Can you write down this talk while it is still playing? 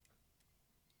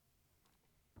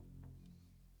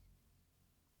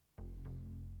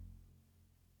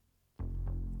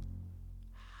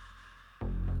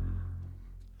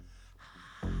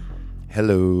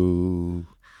Hello.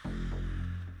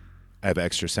 I have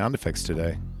extra sound effects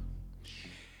today.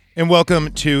 And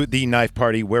welcome to the Knife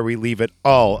Party, where we leave it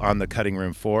all on the cutting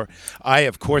room floor. I,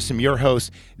 of course, am your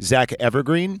host, Zach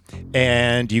Evergreen,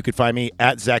 and you can find me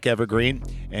at Zach Evergreen,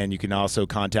 and you can also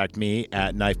contact me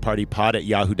at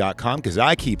knifepartypod@yahoo.com, because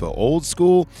I keep it old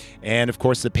school, and, of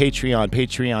course, the Patreon,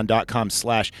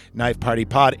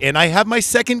 patreon.com/knifepartypod, and I have my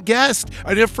second guest,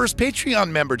 our first Patreon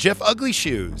member, Jeff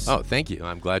Uglyshoes. Oh, thank you.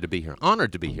 I'm glad to be here.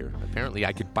 Honored to be here. Apparently,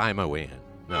 I could buy my way in.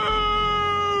 No.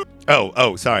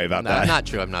 Oh, sorry about that. Not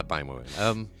true. I'm not buying my way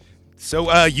in.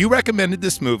 So you recommended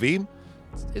this movie.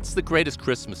 It's the greatest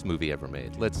Christmas movie ever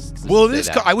made. Let's Well, say it is.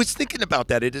 that. I was thinking about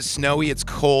that. It is snowy. It's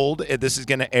cold. This is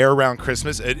going to air around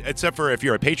Christmas, except for if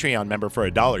you're a Patreon member for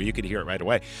 $1, you could hear it right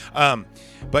away.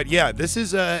 But yeah, this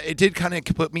is. It did kind of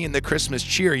put me in the Christmas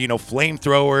cheer. You know,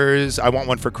 flamethrowers. I want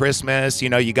one for Christmas. You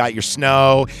know, you got your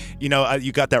snow. You know,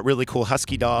 you got that really cool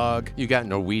husky dog. You got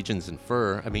Norwegians in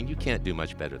fur. I mean, you can't do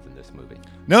much better than this movie.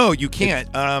 No, you can't.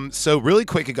 So really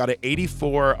quick, it got an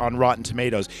 84 on Rotten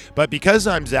Tomatoes. But because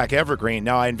I'm Zach Evergreen,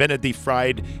 now I invented the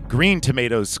fried green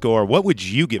tomatoes score. What would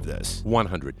you give this?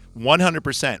 100.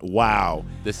 100%. Wow.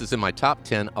 This is in my top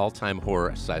 10 all-time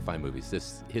horror sci-fi movies.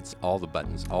 This hits all the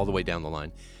buttons all the way down the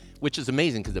line, which is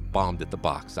amazing because it bombed at the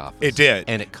box office. It did.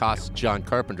 And it cost John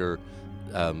Carpenter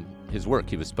his work.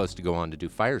 He was supposed to go on to do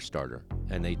Firestarter,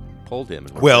 and they pulled him.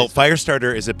 And Well,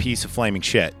 Firestarter is a piece of flaming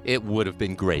shit. it would have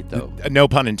been great, though. No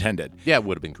pun intended. Yeah, it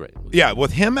would have been great. Yeah,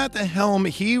 with him at the helm,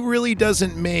 he really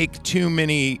doesn't make too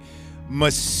many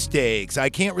mistakes. I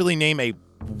can't really name a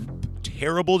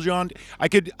terrible John.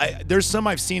 There's some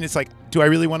I've seen. It's like, do I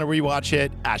really want to rewatch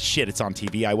it? Ah, shit, it's on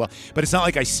TV. I will. But it's not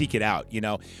like I seek it out, you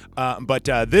know. But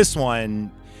this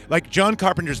one, like John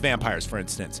Carpenter's Vampires, for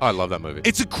instance. Oh, I love that movie.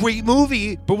 It's a great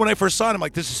movie, but when I first saw it, I'm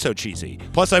like, this is so cheesy.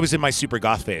 Plus, I was in my super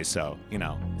goth phase, so, you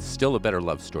know. It's still a better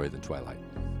love story than Twilight.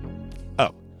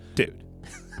 Oh, dude.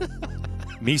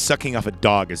 Me sucking off a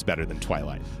dog is better than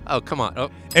Twilight. Oh, come on.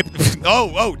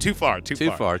 Too far. Too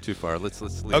far. Let's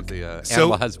leave Okay, the so-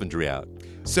 animal husbandry out.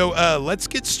 So let's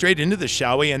get straight into this,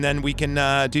 shall we? And then we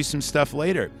can do some stuff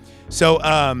later. So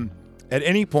at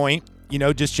any point, you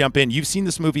know, just jump in. You've seen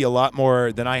this movie a lot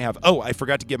more than I have. Oh, I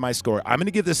forgot to give my score. I'm going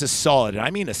to give this a solid, and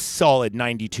I mean a solid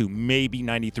 92, maybe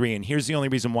 93. And here's the only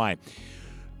reason why.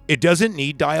 It doesn't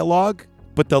need dialogue,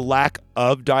 but the lack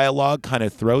of dialogue kind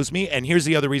of throws me. And here's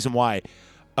the other reason why.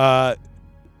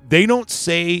 They don't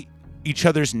say each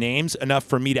other's names enough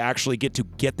for me to actually get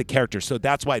the character. So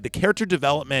that's why the character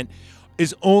development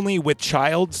is only with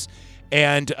Childs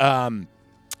and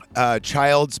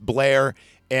Blair,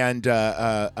 and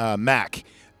Mac.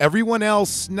 Everyone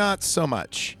else, not so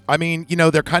much. I mean, you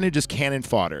know, they're kind of just cannon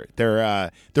fodder.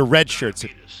 They're red shirts.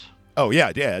 Oh,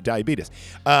 yeah, diabetes.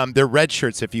 They're red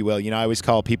shirts, if you will. You know, I always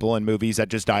call people in movies that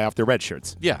just die off their red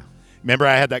shirts. Yeah. Remember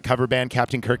I had that cover band,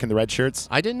 Captain Kirk and the Red Shirts?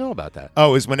 I didn't know about that. Oh,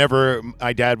 it was whenever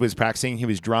my dad was practicing, he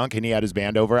was drunk, and he had his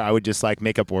band over, I would just, like,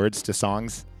 make up words to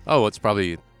songs. Oh, it's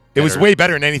probably It was way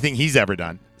better than anything he's ever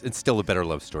done. It's still a better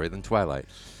love story than Twilight.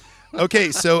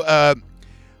 Okay, so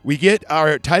we get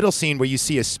our title scene where you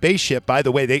see a spaceship. By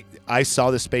the way, I saw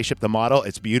the spaceship, the model.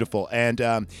 It's beautiful. And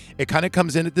it kind of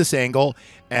comes in at this angle,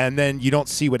 and then you don't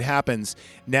see what happens.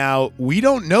 Now, we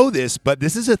don't know this, but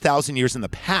this is 1,000 years in the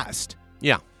past.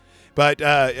 Yeah. But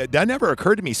that never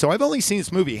occurred to me. So I've only seen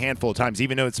this movie a handful of times,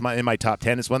 even though it's in my top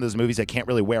 10. It's one of those movies I can't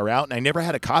really wear out, and I never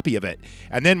had a copy of it.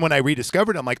 And then when I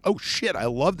rediscovered it, I'm like, oh, shit, I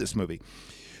love this movie.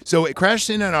 So it crashed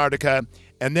in Antarctica,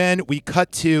 and then we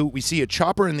see a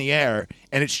chopper in the air,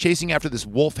 and it's chasing after this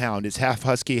wolfhound. It's half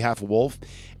husky, half wolf.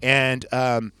 And,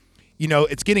 you know,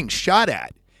 it's getting shot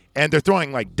at. And they're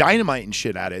throwing, like, dynamite and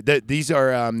shit at it. These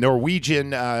are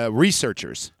Norwegian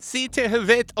researchers. Sitter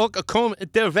vet och kom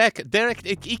der väck direkt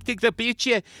iktiga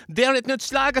biche. Der ett nytt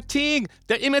slaget ting.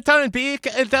 Der imitar en bik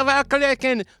der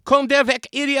verkligheten. Kom der väck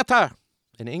idioter.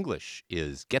 In English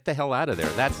is get the hell out of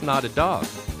there. That's not a dog.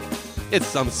 It's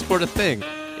some sort of thing.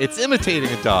 It's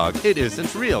imitating a dog. It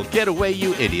isn't real. Get away,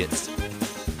 you idiots.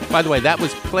 By the way, that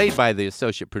was played by the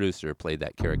associate producer who played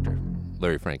that character,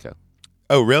 Larry Franco.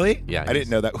 Oh, really? Yeah, I didn't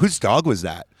know that. Whose dog was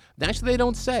that? Actually, they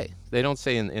don't say. They don't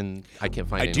say in I can't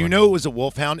find it. I do know it was a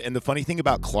wolfhound, and the funny thing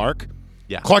about Clark,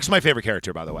 Yeah. Clark's my favorite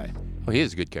character, by the way. Oh, he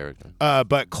is a good character.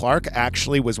 But Clark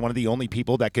actually was one of the only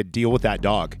people that could deal with that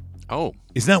dog. Oh.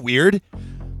 Isn't that weird?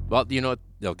 Well, you know what?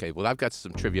 Okay, well, I've got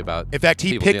some trivia about In fact,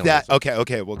 he people picked dealing that. with it.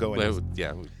 Okay, we'll go in. Well,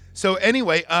 yeah. So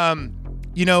anyway,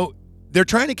 you know, they're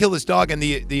trying to kill this dog, and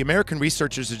the American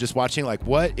researchers are just watching, like,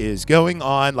 what is going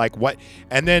on? Like, what?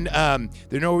 And then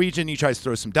the Norwegian, he tries to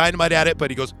throw some dynamite at it,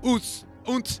 but he goes, oos,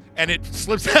 and it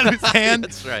slips out of his hand.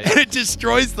 That's right. And it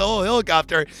destroys the whole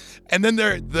helicopter. And then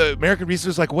the American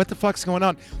researcher's like, what the fuck's going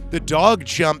on? The dog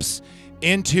jumps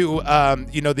into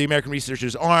the American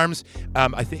researcher's arms.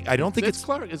 I don't think it's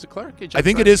Clark. Is it Clark? I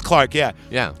think it is Clark. Yeah.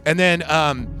 Yeah. And then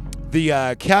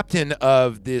the captain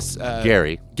of this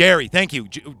Gary, thank you,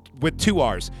 with 2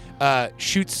 R's,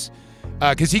 shoots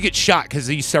because he gets shot because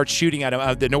he starts shooting at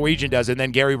him. The Norwegian does, and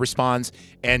then Gary responds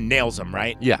and nails him.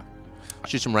 Right? Yeah.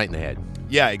 Shoots him right in the head.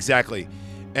 Yeah, exactly.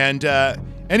 And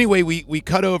anyway, we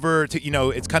cut over to,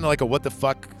 it's kind of like a what the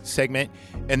fuck segment.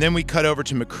 And then we cut over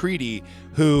to MacReady,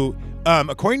 who,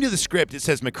 according to the script, it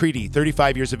says MacReady,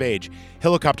 35 years of age,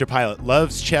 helicopter pilot,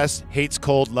 loves chess, hates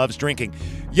cold, loves drinking.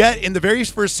 Yet, in the very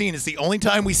first scene, it's the only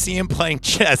time we see him playing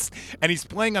chess. And he's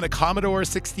playing on a Commodore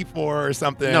 64 or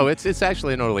something. No, it's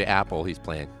actually an early Apple he's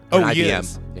playing. Oh, an he IBM.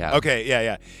 is? Yeah. Okay,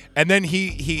 yeah. And then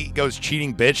he goes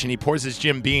cheating bitch, and he pours his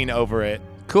Jim Beam over it.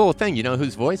 Cool thing. You know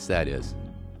whose voice that is?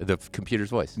 The computer's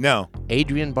voice. No.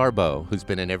 Adrienne Barbeau, who's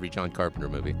been in every John Carpenter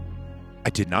movie. I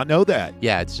did not know that.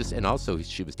 Yeah, it's just, and also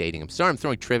she was dating him. Sorry, I'm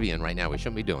throwing trivia in right now. We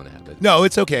shouldn't be doing that. But No,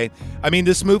 it's okay. I mean,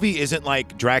 this movie isn't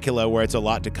like Dracula where it's a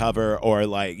lot to cover, or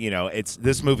like, it's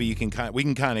this movie we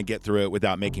can kind of get through it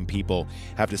without making people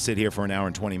have to sit here for an hour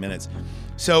and 20 minutes.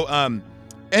 So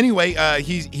anyway,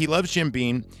 he loves Jim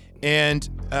Beam, and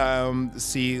let's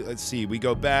see, we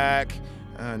go back.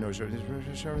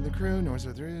 The crew.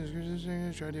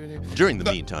 during the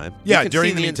meantime, yeah, you can during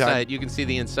see the meantime. inside, you can see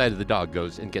the inside of the dog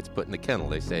goes and gets put in the kennel.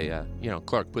 They say,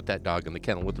 Clark, put that dog in the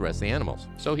kennel with the rest of the animals.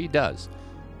 So he does.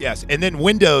 Yes, and then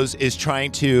Windows is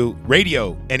trying to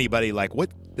radio anybody like,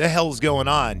 what the hell's going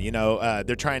on?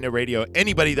 They're trying to radio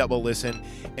anybody that will listen,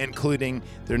 including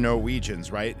the Norwegians,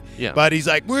 right? Yeah. But he's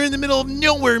like, we're in the middle of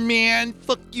nowhere, man.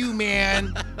 Fuck you,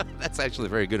 man. That's actually a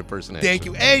very good impersonation. Thank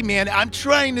you. Hey, man, I'm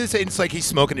trying to say, it's like he's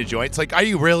smoking a joint. It's like, are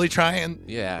you really trying?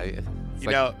 Yeah. It's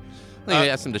You know, They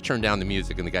asked him to turn down the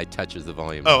music, and the guy touches the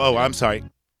volume. I'm sorry.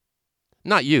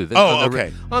 Not you.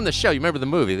 Okay. On the show, you remember the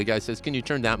movie? The guy says, "Can you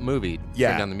turn down movie?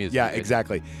 Yeah. Turn down the music." Yeah,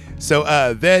 exactly.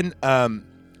 So then,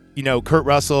 Kurt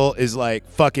Russell is like,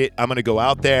 fuck it. I'm going to go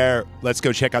out there. Let's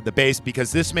go check out the base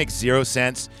because this makes zero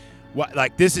sense. What,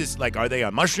 like, this is like, are they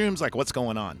on mushrooms? Like, what's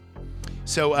going on?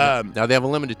 So, now they have a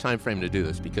limited time frame to do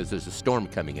this because there's a storm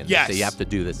coming in. Yes. So you have to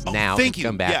do this now thank and you.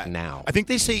 come back Yeah. now. I think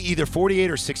they say either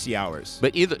 48 or 60 hours.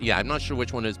 But I'm not sure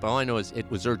which one it is, but all I know is it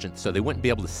was urgent, so they wouldn't be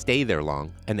able to stay there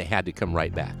long, and they had to come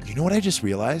right back. You know what I just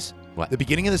realized? What? The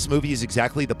beginning of this movie is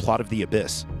exactly the plot of The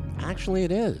Abyss. Actually,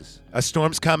 it is. A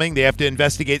storm's coming. They have to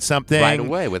investigate something. Right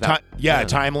away without...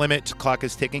 Time limit. Clock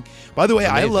is ticking. By the way,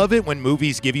 I love it when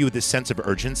movies give you this sense of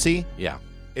urgency. Yeah.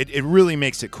 It really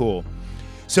makes it cool.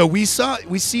 So we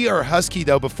see our husky,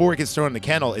 though, before it gets thrown in the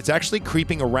kennel, it's actually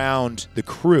creeping around the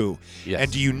crew. Yes.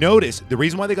 And do you notice the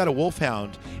reason why they got a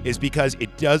wolfhound is because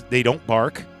they don't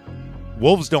bark.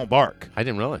 Wolves don't bark. I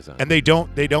didn't realize that. And they don't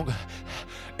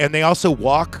and they also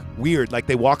walk weird, like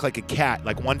they walk like a cat,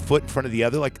 like one foot in front of the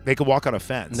other, like they could walk on a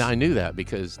fence. Now, I knew that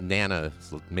because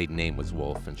Nana's maiden name was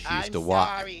Wolf, and she used to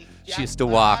walk. She used to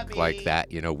walk like that,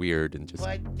 weird and just.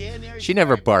 She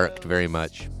never barked very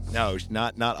much. No,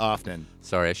 not often.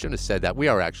 Sorry, I shouldn't have said that. We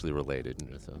are actually related.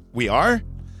 So, We are?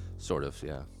 sort of,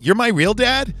 yeah. You're my real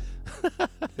dad?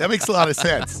 That makes a lot of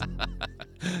sense.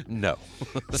 No.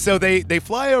 So they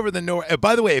fly over the north.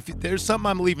 By the way, if there's something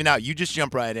I'm leaving out, you just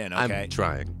jump right in, okay? I'm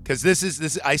trying. Because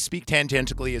this I speak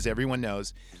tangentially, as everyone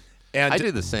knows. And I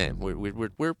do the same.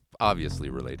 We're obviously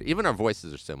related. Even our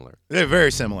voices are similar. They're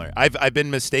very similar. I've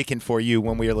been mistaken for you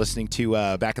when we were listening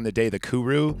to back in the day the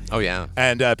Kuru. Oh yeah.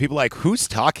 And people are like, who's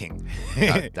talking?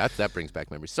 That brings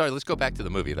back memories. Sorry, let's go back to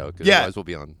the movie though, because Yeah. otherwise we'll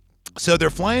be on. So they're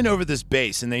flying over this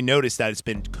base, and they notice that it's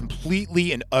been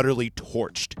completely and utterly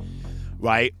torched,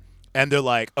 right? And they're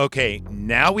like, okay,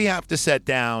 now we have to set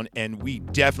down, and we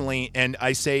definitely. And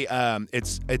I say,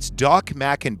 it's Doc,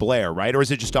 Mac, and Blair, right? Or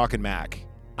is it just Doc and Mac?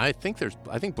 I think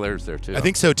Blair's there too. I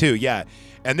think so too, yeah.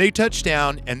 And they touch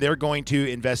down, and they're going to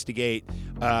investigate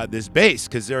this base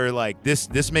because they're like,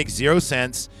 this makes zero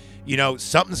sense.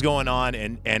 Something's going on,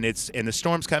 and the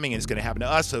storm's coming, and it's going to happen to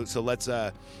us. So let's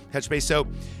touch base. So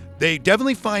they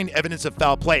definitely find evidence of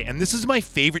foul play, and this is my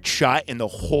favorite shot in the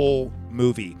whole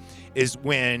movie, is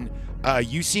when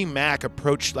you see Mac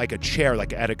approach like a chair,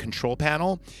 like at a control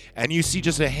panel, and you see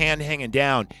just a hand hanging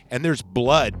down, and there's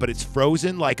blood, but it's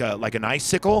frozen like an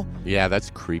icicle. Yeah,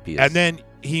 that's creepy. And then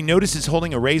he notices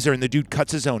holding a razor, and the dude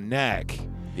cuts his own neck.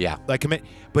 Yeah.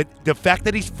 But the fact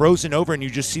that he's frozen over and you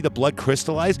just see the blood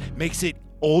crystallize makes it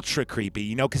ultra creepy,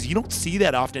 you know, because you don't see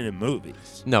that often in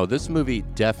movies. No, this movie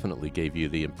definitely gave you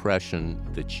the impression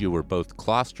that you were both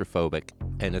claustrophobic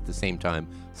and at the same time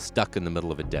stuck in the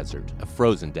middle of a desert, a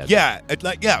frozen desert. Yeah,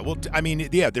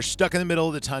 they're stuck in the middle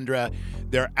of the tundra.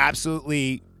 They're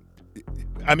absolutely,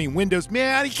 windows,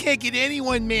 man, you can't get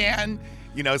anyone, man.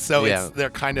 You know, so they're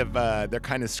kind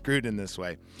of screwed in this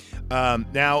way.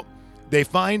 Now, they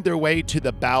find their way to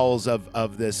the bowels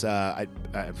of this,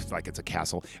 like it's a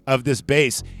castle, of this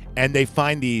base, and they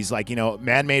find these, like, you know,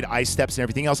 man-made ice steps and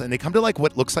everything else, and they come to, like,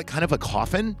 what looks like kind of a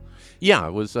coffin. Yeah,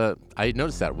 it was, I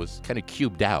noticed that it was kind of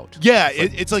cubed out. Yeah,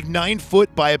 it's like 9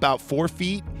 foot by about 4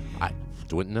 feet. I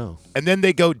wouldn't know. And then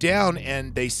they go down,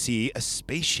 and they see a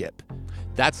spaceship.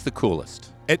 That's the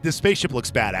coolest. The spaceship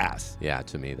looks badass. Yeah,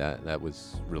 to me, that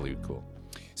was really cool.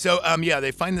 So,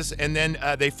 they find this, and then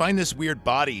they find this weird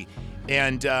body,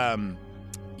 and,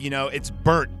 it's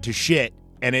burnt to shit,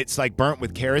 and it's, like, burnt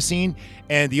with kerosene,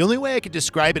 and the only way I could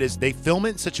describe it is they film it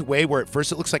in such a way where at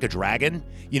first it looks like a dragon,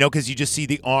 you know, because you just see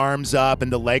the arms up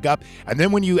and the leg up, and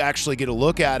then when you actually get a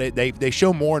look at it, they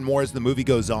show more and more as the movie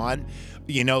goes on,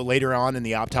 you know, later on in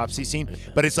the autopsy scene,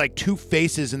 but it's like two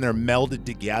faces and they're melded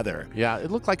together. Yeah,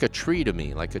 it looked like a tree to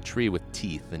me, like a tree with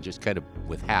teeth and just kind of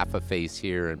with half a face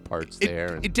here and parts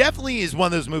there. It definitely is one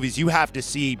of those movies you have to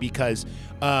see because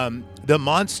the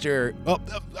monster. Oh,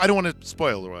 I don't want to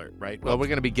spoil it, right? Well, we're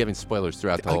going to be giving spoilers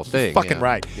throughout the whole thing. Fucking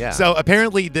right. Yeah. So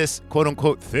apparently, this quote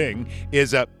unquote thing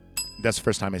is that's the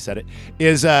first time I said it.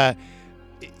 Is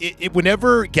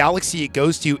whenever galaxy it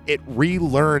goes to, it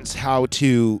relearns how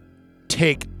to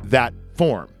take that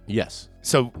form. Yes.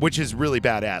 So, which is really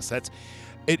badass. That's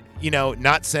it. You know,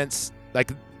 not since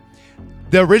like.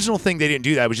 The original thing, they didn't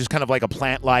do that. It was just kind of like a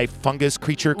plant life fungus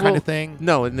creature kind of thing.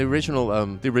 No, in the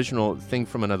original thing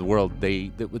from another world,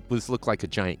 it was looked like a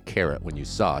giant carrot when you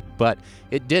saw it, but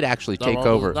it did actually take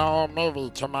over. No movie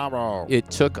tomorrow. It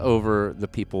took over the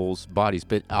people's bodies,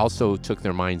 but also took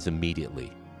their minds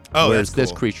immediately. Oh, whereas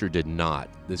that's cool. This creature did not.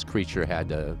 This creature had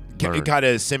to learn. It got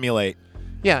to simulate.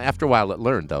 Yeah, after a while it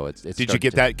learned though. Did you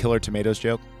get that Killer Tomatoes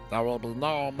joke? There will be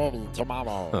no movie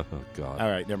tomorrow. Oh God! All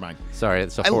right, never mind. Sorry,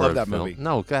 it's a I horror love that film. movie.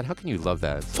 No, God, how can you love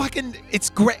that? Fucking, it's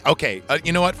great. Okay,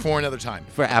 you know what? For another time.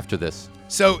 For after this.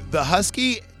 So the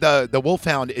husky, the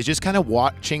wolfhound, is just kind of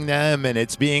watching them, and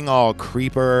it's being all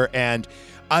creeper, and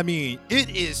I mean,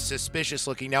 it is suspicious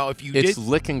looking. Now, if you It's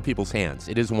licking people's hands.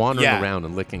 It is wandering around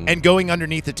and licking. And going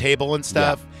underneath the table and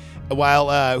stuff. Yeah.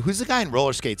 While, who's the guy in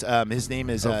roller skates? His name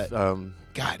is,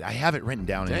 God, I have it written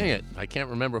down. Dang it. I can't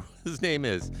remember what his name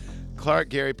is. Clark,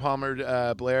 Gary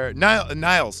Palmer, Blair,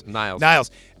 Niles.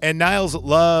 Niles. And Niles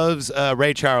loves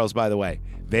Ray Charles, by the way.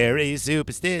 Very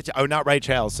superstitious. Oh, not Ray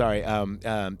Charles, sorry.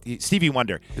 Stevie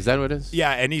Wonder. Is that what it is?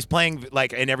 Yeah, and he's playing,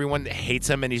 like, and everyone hates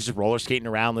him, and he's just roller skating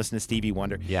around listening to Stevie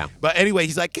Wonder. Yeah. But anyway,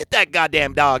 he's like, get that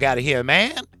goddamn dog out of here,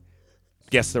 man.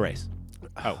 Guess the race.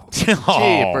 Oh.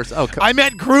 I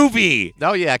meant groovy.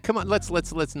 Oh yeah, come on.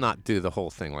 Let's not do the whole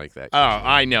thing like that. Oh,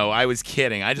 I know. I was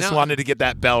kidding. I just wanted to get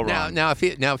that bell wrong. Now, if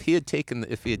he had taken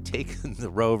the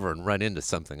rover and run into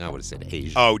something, I would have said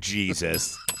Asian. Oh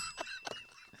Jesus!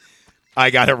 I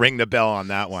got to ring the bell on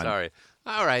that one. Sorry.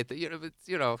 All right.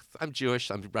 I'm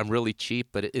Jewish. I'm really cheap,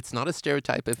 but it's not a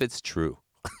stereotype if it's true.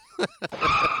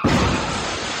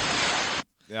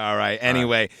 All right.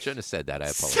 Anyway, shouldn't have said that. I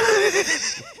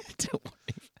apologize. Don't worry.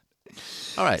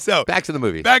 All right. So back to the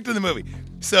movie.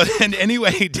 So then,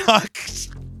 anyway, Doc.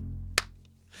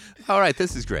 All right.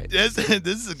 This is great. This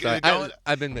is good.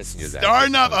 I've been missing you.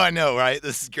 Starting up. Oh, I know, right?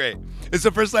 This is great. It's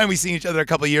the first time we've seen each other a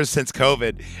couple of years since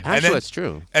COVID. Actually, that's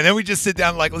true. And then we just sit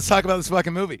down like, let's talk about this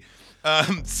fucking movie.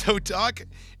 So Doc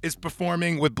is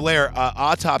performing with Blair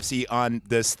autopsy on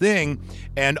this thing,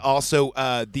 and also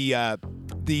the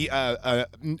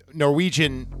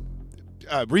Norwegian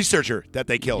researcher that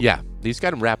they killed. Yeah, he's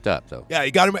got him wrapped up though. Yeah,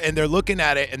 he got him, and they're looking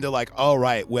at it, and they're like, "All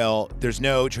right, well, there's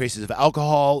no traces of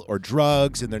alcohol or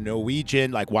drugs, and they're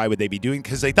Norwegian. Like, why would they be doing?"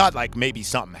 Because they thought like maybe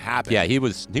something happened. Yeah, he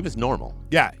was normal.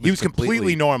 Yeah, he was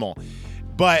completely normal.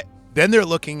 But then they're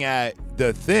looking at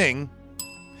the thing,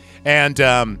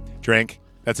 and drink.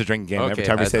 That's a drinking game. Okay, every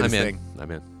time we say this I'm thing.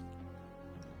 I'm in.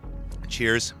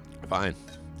 Cheers. Fine.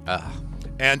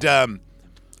 And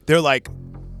they're like,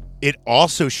 it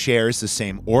also shares the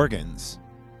same organs.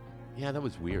 Yeah, that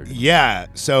was weird. Yeah,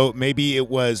 so maybe it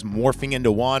was morphing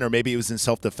into one, or maybe it was in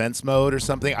self-defense mode or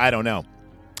something. I don't know.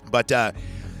 But,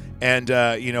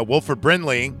 Wilford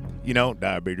Brimley,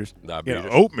 diabetes.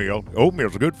 Oatmeal.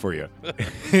 Oatmeal's good for you.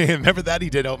 Remember that? He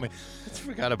did oatmeal. I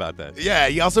forgot about that. Yeah,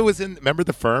 he also was in, remember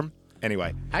The Firm?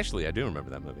 Anyway, Actually, I do remember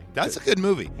that movie. that's a good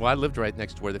movie. Well, I lived right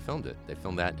next to where they filmed it. They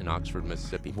filmed that in Oxford,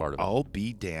 Mississippi, part of it. I'll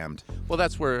be damned. Well,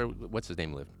 that's where, what's his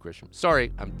name lived? Grisham.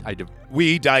 Sorry,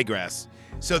 We digress.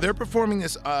 So they're performing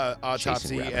this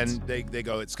autopsy, rabbits. and they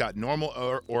go, it's got normal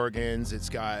organs, it's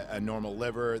got a normal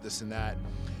liver, this and that.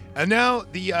 And now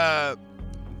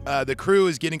the crew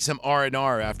is getting some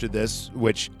R&R after this,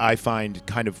 which I find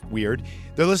kind of weird.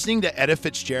 They're listening to Etta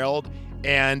Fitzgerald,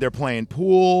 and they're playing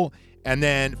pool. And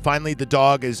then finally the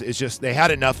dog is just, they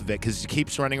had enough of it because he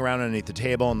keeps running around underneath the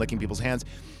table and licking people's hands.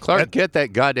 Clark, get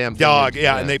that goddamn thing. Dog,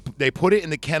 yeah, and they put it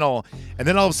in the kennel, and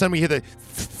then all of a sudden we hear the...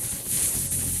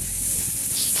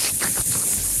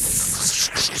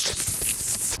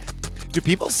 Do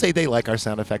people say they like our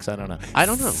sound effects? I don't know. I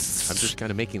don't know. I'm just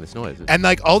kind of making this noise. And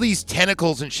like all these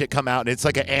tentacles and shit come out, and it's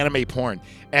like an anime porn.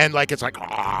 And like it's like,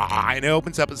 and it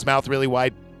opens up its mouth really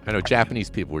wide. I know Japanese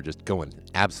people were just going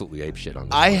absolutely apeshit on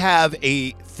this. I one. have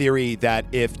a theory that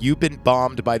if you've been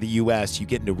bombed by the U.S., you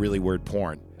get into really weird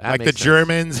porn. That like the makes sense.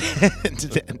 Germans.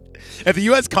 If the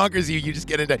U.S. conquers you, you just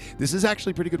get into. This is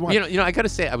actually a pretty good one. You know, I got to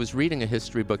say, I was reading a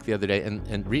history book the other day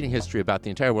and reading history about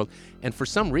the entire world, and for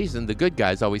some reason, the good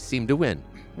guys always seem to win.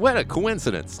 What a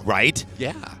coincidence! Right?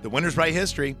 Yeah, The winners write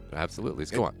history. absolutely.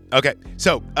 Let's go on. Okay.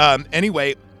 So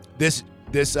anyway,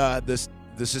 the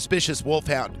suspicious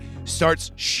wolfhound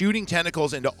starts shooting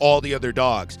tentacles into all the other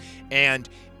dogs, and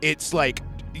it's like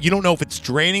you don't know if it's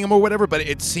draining them or whatever, but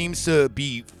it seems to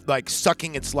be like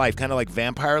sucking its life, kind of like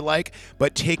vampire-like,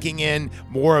 but taking in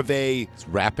more of a. It's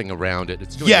wrapping around it.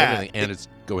 It's doing Yeah, everything, and it's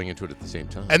going into it at the same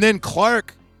time. And then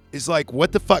Clark is like,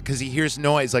 "What the fuck?" Because he hears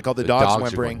noise, like all the dogs dogs are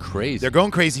whimpering. going crazy. They're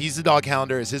going crazy. He's the dog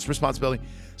hound. It's his responsibility.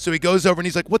 So he goes over and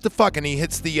he's like, "What the fuck?" And he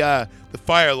hits the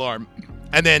fire alarm,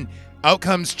 and then out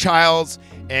comes Childs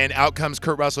and out comes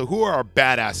Kurt Russell, who are our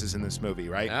badasses in this movie,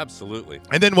 right? Absolutely.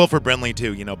 And then Wilford Brimley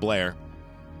too. You know, Blair.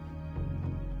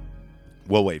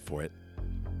 We'll wait for it.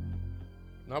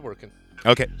 Not working.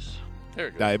 Okay. There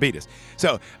it goes. Diabetes.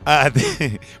 So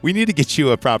we need to get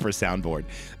you a proper soundboard.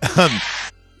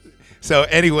 So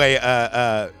anyway,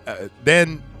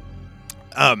 then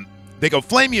they go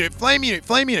flame unit, flame unit,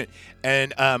 flame unit,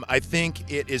 and I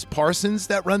think it is Parsons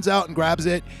that runs out and grabs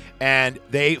it, and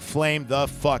they flame the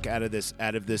fuck out of this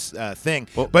thing.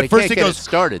 Well, but they first can't it get goes. it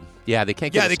started. Yeah, they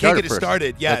can't get Yeah, it they started can't get it first.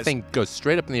 started, yes. That thing goes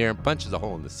straight up in the air and punches a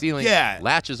hole in the ceiling. Yeah.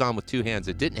 Latches on with two hands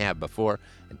it didn't have before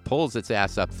and pulls its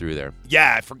ass up through there.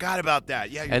 Yeah, I forgot about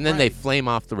that. Yeah, you're And then they right. flame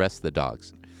off the rest of the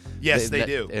dogs. Yes, they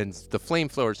do. And the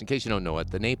flamethrowers, in case you don't know it,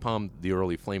 the napalm, the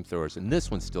early flamethrowers, and this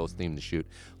one still is themed to shoot,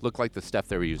 look like the stuff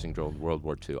they were using during World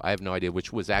War II. I have no idea,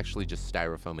 which was actually just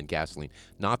styrofoam and gasoline.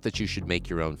 Not that you should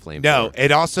make your own flamethrower. No,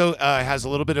 it also has a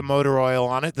little bit of motor oil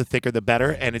on it. The thicker, the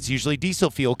better. And it's usually diesel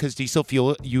fuel because diesel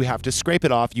fuel, you have to scrape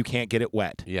it off. You can't get it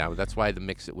wet. Yeah, well, that's why they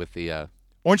mix it with the...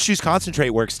 Orange juice concentrate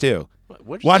works too.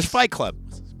 where's Watch this Fight Club.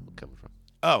 coming from?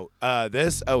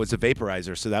 It's a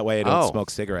vaporizer, so that way I don't Oh. smoke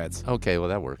cigarettes. Okay, well,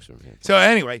 that works for me. So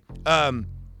anyway,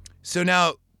 so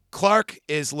now Clark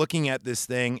is looking at this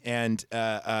thing, and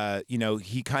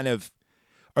he kind of,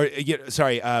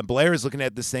 Blair is looking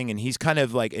at this thing, and he's kind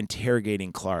of like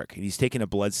interrogating Clark. And he's taking a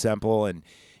blood sample, and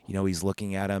he's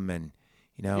looking at him, and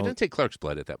He doesn't take Clark's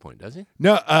blood at that point, does he?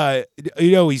 no,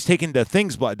 he's taking the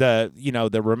thing's blood,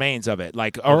 the remains of it,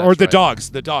 like or that's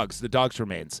the dog's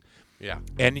remains. Yeah.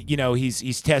 And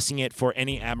he's testing it for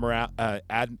any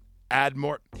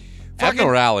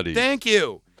abnormalities. Thank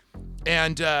you.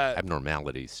 And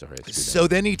Abnormalities, sorry. I screwed so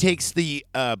then he takes the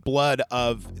blood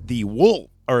of the wool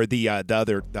or the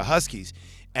huskies,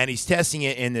 and he's testing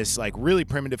it in this like really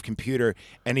primitive computer,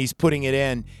 and he's putting it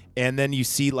in, and then you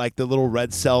see like the little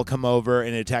red cell come over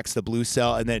and it attacks the blue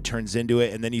cell, and then it turns into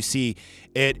it, and then you see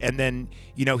it, and then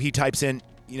he types in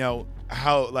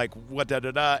how like what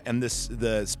and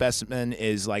the specimen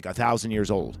is like 1,000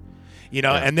 years old,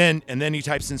 and then he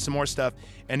types in some more stuff,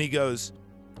 and he goes,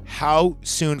 how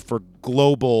soon for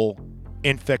global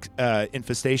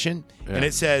infestation? Yeah. And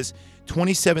it says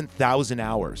 27,000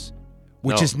 hours,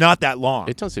 which No. is not that long.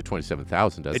 It doesn't say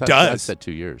 27,000, does It that? does. That said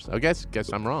 2 years. I guess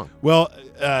I'm wrong. Well,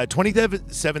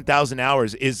 27,000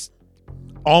 hours is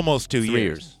almost 2 3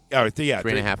 years. Or Three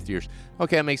and a half years.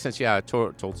 Okay, that makes sense. Yeah,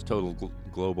 total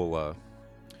global,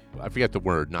 I forget the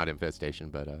word, not infestation,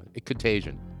 but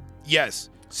contagion, Yes.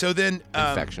 So then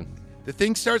infection. the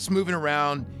thing starts moving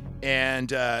around,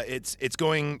 and it's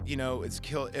going. It's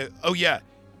kill. Oh yeah.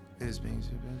 It is being.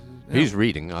 No. He's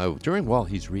reading. While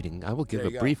he's reading, I will give There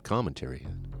a you go. brief commentary.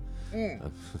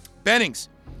 Bennings.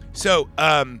 So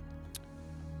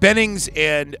Bennings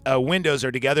and Windows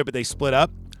are together, but they split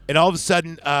up. And all of a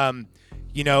sudden,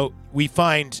 we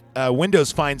find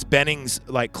Windows finds Benning's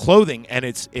like clothing, and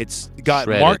it's got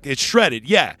Shredded. it's shredded,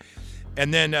 yeah.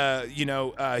 And then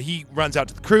he runs out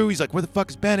to the crew. He's like, "Where the fuck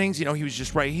is Bennings? He was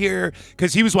just right here,"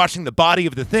 because he was watching the body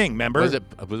of the thing. Remember? Was it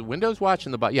Windows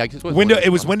watching the bot? Yeah, I guess it was It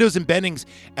was Windows and Bennings,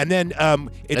 and then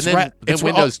it's then it's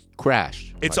Windows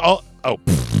crashed. It's all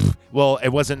well, it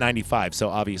wasn't 95, so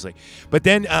obviously. But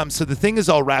then so the thing is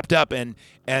all wrapped up, and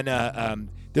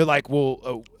they're like,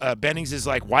 well, Bennings is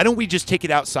like, why don't we just take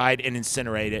it outside and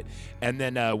incinerate it? And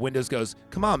then Windows goes,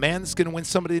 come on, man, this is going to win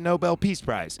somebody the Nobel Peace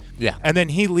Prize. Yeah. And then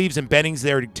he leaves, and Bennings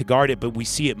there to guard it, but we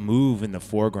see it move in the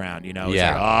foreground, It's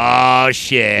Yeah. like, oh, You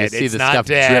shit, see it's the not stuff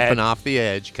dead. dripping off the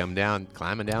edge, climbing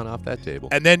down off that table.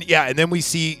 And then we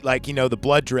see, like, the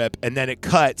blood drip, and then it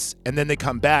cuts, and then they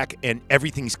come back, and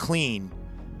everything's clean,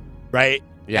 right?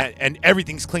 Yeah. And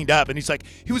everything's cleaned up, and he's like,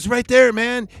 he was right there,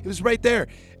 man. He was right there.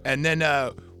 And then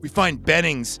we find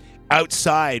Bennings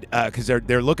outside because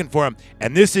they're looking for him,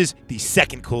 and this is the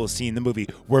second coolest scene in the movie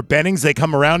where Bennings, they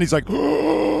come around, he's like,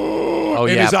 Oh,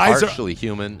 and yeah, his eyes partially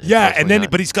human. yeah, partially and then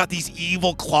not. but he's got these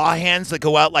evil claw hands that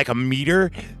go out like a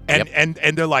meter, and Yep.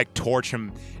 and they're like torch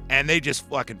him, and they just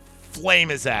fucking flame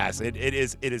his ass. It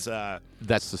is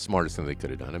That's the smartest thing they could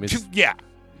have done. I mean, yeah.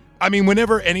 I mean,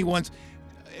 whenever anyone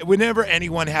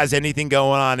has anything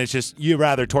going on, it's just you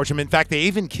rather torch him. In fact, they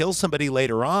even kill somebody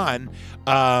later on,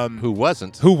 who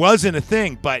wasn't who wasn't a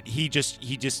thing, but he just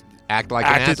acted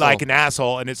like an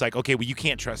asshole, and it's like, okay, well, you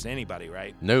can't trust anybody,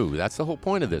 right? No, that's the whole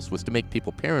point of this, was to make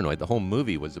people paranoid. The whole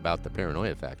movie was about the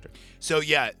paranoia factor. So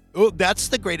yeah, well, that's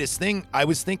the greatest thing. I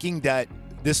was thinking that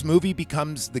this movie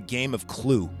becomes the game of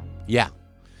Clue. Yeah.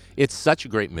 It's such a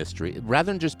great mystery.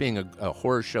 Rather than just being a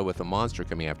horror show with a monster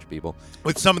coming after people,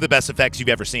 With some of the best effects you've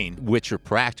ever seen. which are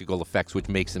practical effects, which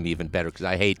makes them even better, because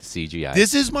I hate CGI.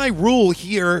 This is my rule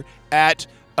here at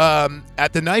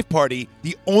the Knife Party.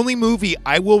 The only movie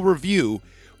I will review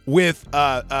with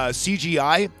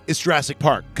CGI is Jurassic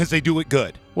Park, because they do it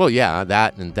good. Well, yeah,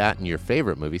 that and your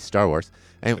favorite movie, Star Wars.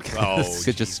 Anyway, Oh,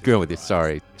 just screwing with you.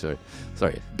 Sorry.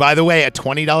 By the way, a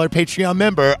 $20 Patreon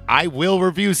member, I will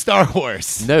review Star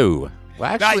Wars. No.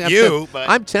 Well, actually, Not you, but-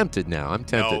 I'm tempted now. I'm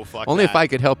tempted. No, fuck Only if that. I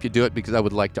could help you do it, because I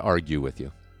would like to argue with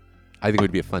you. I think it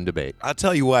would be a fun debate. I'll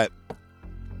tell you what.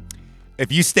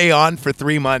 If you stay on for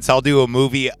 3 months, I'll do a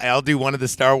movie. I'll do one of the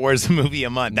Star Wars movie a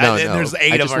month. No. There's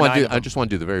 8 of them or 9 of them. I just want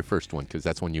to do the very first one, because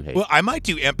that's one you hate. Well, I might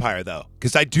do Empire, though,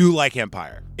 because I do like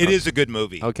Empire. It is a good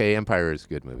movie. Okay, Empire is a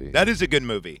good movie. That is a good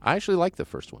movie. I actually like the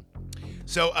first one.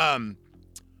 So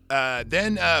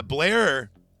then Blair,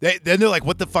 then they're like,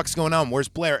 what the fuck's going on? Where's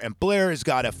Blair? And Blair has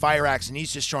got a fire axe, and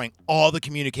he's destroying all the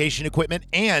communication equipment.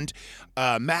 And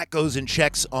Matt goes and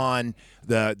checks on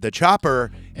the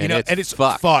chopper, And it's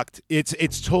fucked. fucked.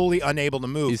 It's totally unable to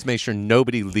move. Just make sure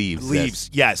nobody leaves. this.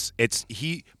 Yes.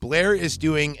 Blair is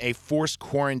doing a forced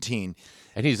quarantine.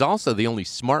 And he's also the only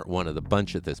smart one of the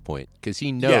bunch at this point, because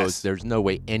he knows Yes. there's no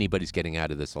way anybody's getting out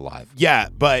of this alive. Yeah,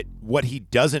 but what he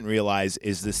doesn't realize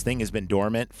is this thing has been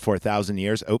dormant for 1,000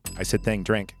 years. Oh, I said thing,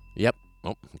 drink. Yep.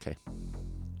 Oh, okay.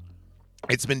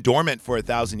 It's been dormant for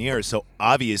 1,000 years, so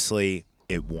obviously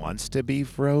it wants to be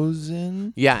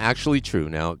frozen. Yeah, actually true.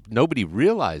 Now, nobody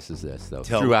realizes this, though,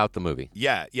 throughout the movie.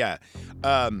 Yeah.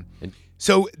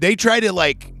 So they try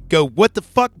to go, what the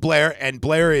fuck, Blair? And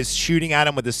Blair is shooting at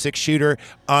him with a 6-shooter.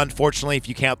 Unfortunately, if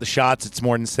you count the shots, it's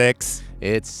more than 6.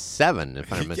 It's 7,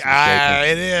 if I'm mistaken.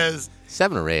 It is.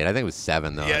 7 or 8. I think it was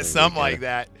 7, though. Yeah, something like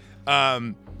that.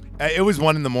 It was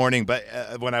 1 a.m, but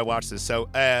when I watched this. So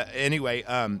anyway,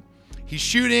 he's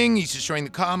shooting. He's destroying the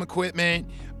comm equipment.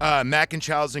 Mac and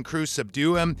Childs and crew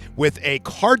subdue him with a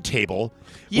card table.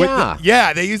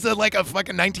 Yeah. They use like a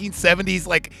fucking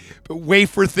 1970s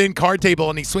wafer thin card table,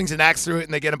 and he swings an axe through it,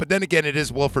 and they get him. But then again, it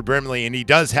is Wilford Brimley, and he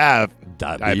does have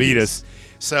diabetes.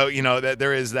 So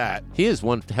there is that. He is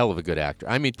one hell of a good actor.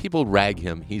 I mean, people rag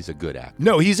him. He's a good actor.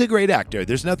 No, he's a great actor.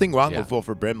 There's nothing wrong Yeah. with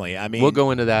Wilford Brimley. I mean, We'll go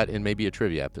into that in maybe a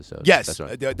trivia episode. yes, That's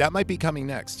right. that might be coming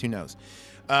next. Who knows?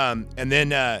 And then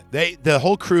the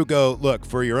whole crew go, look,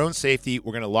 for your own safety,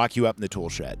 we're going to lock you up in the tool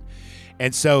shed.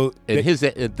 And so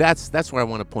That's where I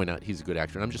want to point out he's a good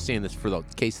actor. And I'm just saying this for the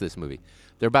case of this movie.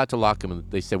 They're about to lock him, and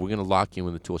they said, we're going to lock you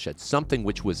in the tool shed. Something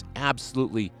which was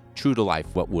absolutely true to life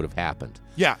what would have happened.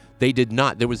 yeah, They did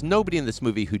not. There was nobody in this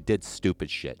movie who did stupid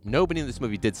shit. Nobody in this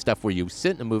movie did stuff where you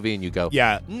sit in a movie and you go,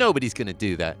 Yeah. nobody's going to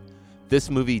do that.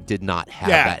 This movie did not have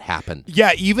Yeah. that happen.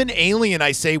 yeah, even Alien,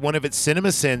 I say one of its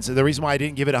cinema sins, the reason why I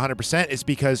didn't give it 100% is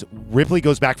because Ripley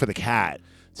goes back for the cat.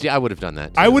 See, I would have done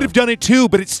that. Too, I would have though. done it too,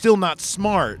 but it's still not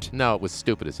smart. No, it was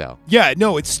stupid as hell. Yeah,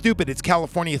 no, it's stupid. It's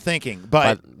California thinking.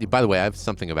 But By the way, I have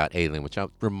something about Alien, which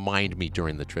I'll remind me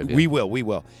during the trivia. we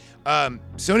will.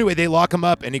 So anyway, they lock him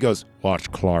up, and he goes, "Watch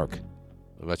Clark."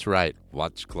 That's right.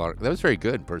 Watch Clark. That was very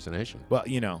good impersonation. Well,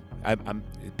 you know, I'm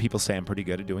people say I'm pretty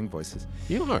good at doing voices.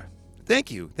 You are. Thank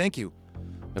you.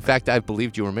 In fact, I've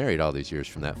believed you were married all these years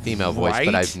from that female voice, but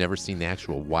Right? I've never seen the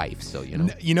actual wife. So you know.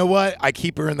 You know what? I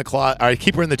keep her in the closet. I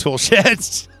keep her in the tool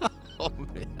sheds. Oh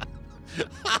man.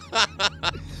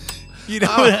 You know.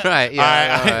 All right.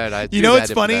 Yeah. All right. I you do know that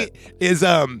what's if funny that- is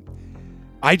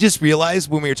I just realized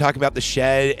when we were talking about the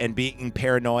shed and being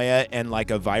paranoia and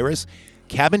like a virus,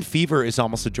 Cabin Fever is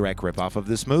almost a direct ripoff of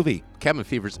this movie. Cabin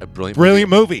Fever's a brilliant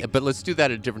movie. But let's do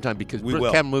that at a different time because We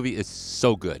will. Cabin movie is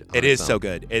so good. It is so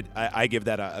good. I give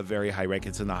that a very high rank.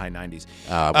 It's in the high 90s.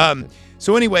 Well,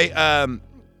 So anyway,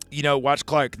 you know, watch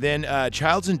Clark. Then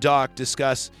Childs and Doc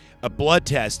discuss a blood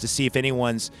test to see if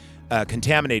anyone's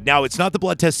contaminated. Now, it's not the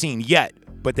blood test scene yet,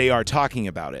 but they are talking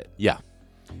about it. yeah.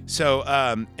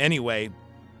 So anyway,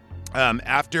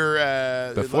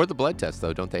 after Before the blood test,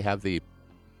 though, don't they have the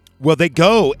well, they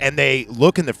go and they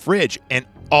look in the fridge, and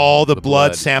all the blood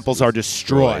blood samples are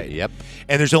destroyed. Yep.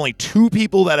 And there's only two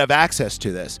people that have access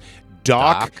to this: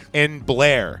 Doc. And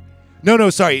Blair. No,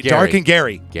 sorry, Gary. Dark and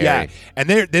Gary. Gary. Yeah, and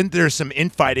then there's some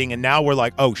infighting, and now we're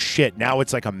like, oh shit! Now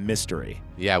it's like a mystery.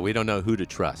 Yeah, we don't know who to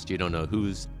trust. You don't know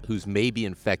who's maybe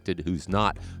infected, who's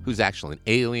not, who's actually an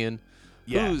alien,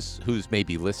 Yeah. who's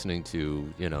maybe listening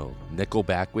to, you know,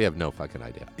 Nickelback. We have no fucking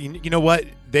idea. You know what?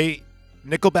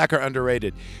 Nickelback are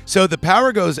underrated. So the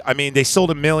power goes. I mean, they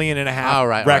sold 1.5 million All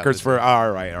right, records for.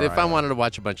 All right. If I wanted to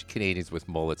watch a bunch of Canadians with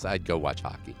mullets, I'd go watch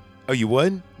hockey. Oh, you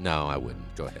would? No, I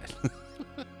wouldn't. Go ahead.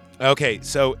 Okay,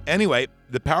 so anyway,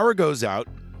 the power goes out,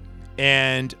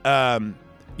 and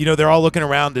you know, they're all looking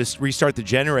around to restart the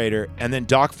generator, and then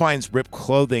Doc finds ripped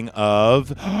clothing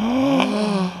of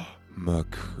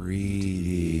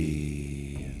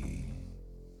MacReady.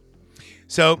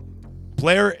 So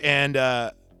Blair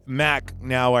and Mac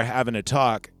now are having a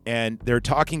talk, and they're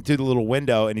talking through the little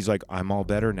window, and he's like, "I'm all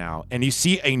better now," and you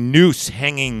see a noose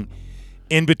hanging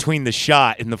in between the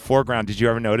shot in the foreground. Did you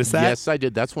ever notice that? Yes, I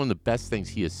did. That's one of the best things.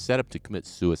 He is set up to commit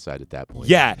suicide at that point.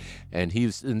 Yeah. And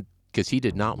because he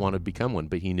did not want to become one,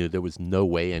 but he knew there was no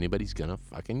way anybody's gonna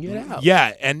fucking get out.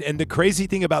 Yeah, and the crazy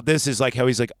thing about this is like how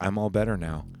he's like, "I'm all better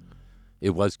now." It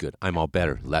was good. I'm all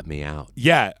better. Let me out.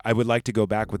 Yeah, I would like to go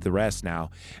back with the rest now.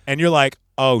 And you're like,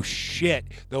 oh shit.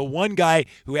 The one guy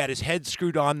who had his head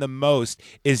screwed on the most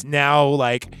is now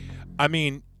like, I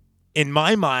mean, in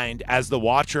my mind as the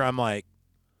watcher, I'm like,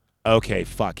 okay,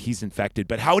 fuck, he's infected.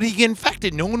 But how did he get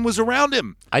infected? No one was around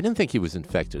him. I didn't think he was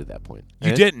infected at that point.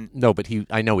 You didn't? No, but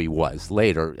I know he was.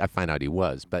 Later, I find out he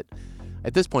was. But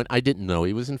at this point, I didn't know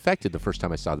he was infected the first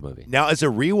time I saw the movie. Now, as a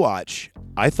rewatch,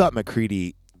 I thought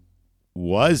MacReady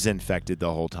was infected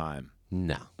the whole time.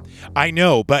 No. I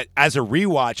know, but as a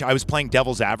rewatch, I was playing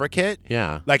devil's advocate.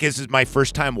 Yeah. Like, this is my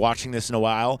first time watching this in a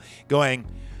while, going,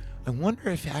 I wonder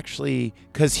if actually,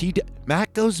 because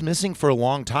Mac goes missing for a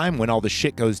long time when all the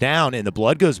shit goes down and the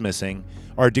blood goes missing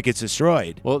or it gets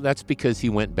destroyed. Well, that's because he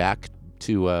went back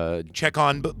to Check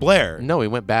on Blair. no, he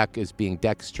went back as being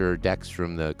Dex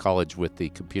from the college with the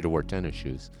computer wore tennis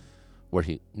shoes. Where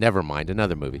never mind,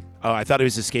 another movie. Oh, I thought he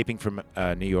was escaping from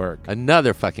New York.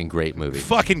 Another fucking great movie.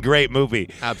 Fucking great movie.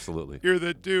 Absolutely. You're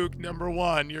the Duke,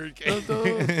 #1. You're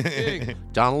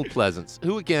Donald Pleasance,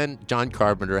 who again, John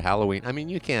Carpenter, Halloween. I mean,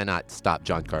 you cannot stop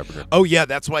John Carpenter. Oh, yeah,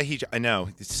 that's why I know.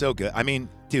 It's so good. I mean,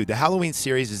 dude, the Halloween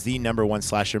series is the #1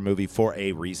 slasher movie for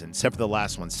a reason, except for the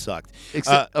last one sucked.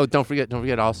 Except, don't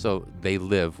forget also, They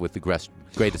Live with the greatest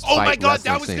Oh, fight my God,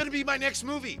 wrestling that was scene. going to be my next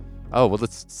movie. Oh, well,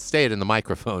 let's stay it in the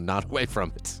microphone, not away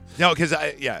from it. No, because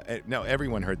no,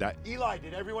 everyone heard that. Eli,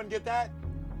 did everyone get that?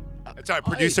 Sorry,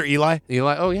 producer Eli.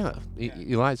 Eli, oh, yeah.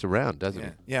 Eli's around, doesn't he?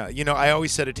 Yeah, you know, I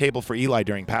always set a table for Eli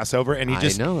during Passover, and he I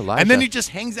just know, Elijah. and then he just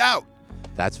hangs out.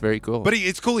 That's very cool. But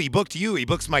it's cool. He booked you. He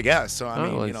books my guests. So I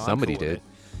mean, well, you know, I'm somebody cool with did. it.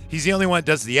 He's the only one that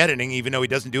does the editing, even though he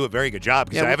doesn't do a very good job.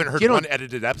 Because Yeah, I haven't heard you one don't-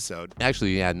 edited episode.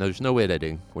 Actually, yeah, no, there's no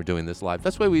editing. We're doing this live.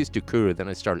 That's why we used to Kura, then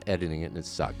I started editing it, and it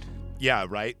sucked. Yeah,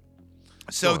 right.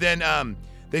 So Sure. then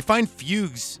they find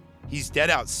Fugues. He's dead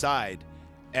outside,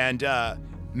 and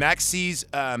Max sees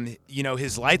you know,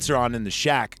 his lights are on in the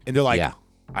shack, and they're like, Yeah.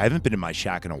 I haven't been in my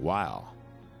shack in a while.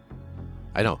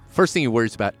 I know. First thing he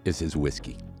worries about is his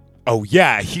whiskey. Oh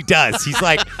yeah, he does. He's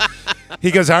like, he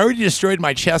goes, I already destroyed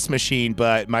my chess machine,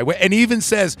 but and he even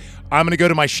says, I'm gonna go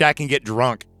to my shack and get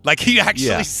drunk. Like he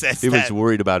actually says he that. was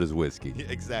worried about his whiskey.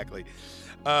 Exactly.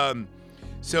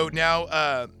 So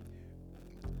now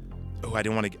Oh, I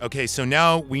didn't want to. Okay, so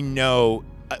now we know,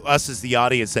 us as the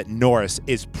audience, that Norris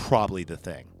is probably the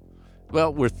thing.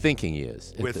 Well, we're thinking he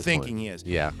is. We're thinking he is.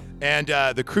 Yeah. And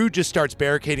the crew just starts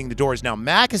barricading the doors. Now,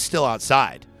 Mac is still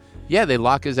outside. Yeah, they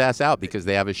lock his ass out because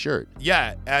they have his shirt.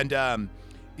 Yeah, and,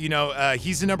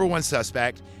 he's the number one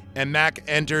suspect. And Mac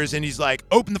enters, and he's like,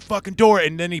 open the fucking door.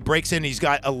 And then he breaks in, and he's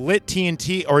got a lit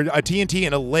TNT, or a TNT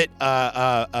and a lit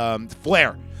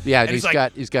flare. Yeah, and he's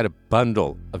he's got a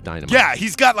bundle of dynamite. Yeah,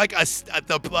 he's got like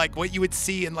like what you would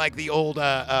see in like the old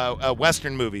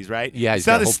Western movies, right? Yeah, it's he's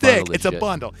got not a a whole stick; bundle of it's a shit.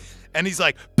 bundle. And he's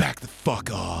like, back the fuck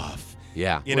off.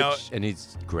 Yeah, You know- and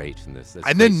he's great in this. That's And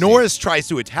great then scene. Norris tries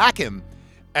to attack him,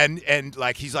 and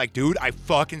like he's like, dude, I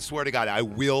fucking swear to God, I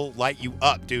will light you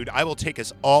up, dude. I will take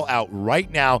us all out right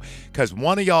now because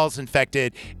one of y'all is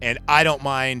infected, and I don't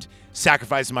mind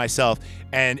sacrificing myself,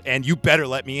 and you better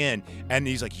let me in. And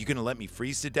he's like, you gonna let me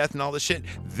freeze to death and all this shit?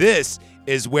 This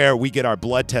is where we get our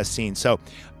blood test scene. So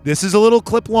this is a little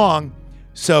clip long,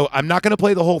 so I'm not gonna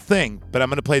play the whole thing, but I'm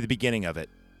gonna play the beginning of it.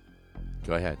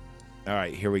 Go ahead. All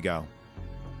right, here we go.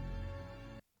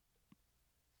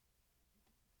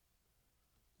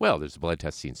 Well, there's a blood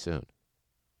test scene soon.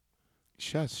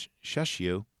 Shush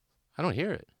you. I don't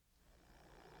hear it.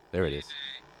 There it is.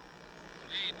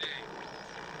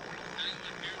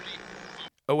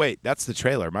 Oh wait, that's the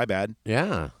trailer. My bad.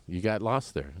 Yeah, you got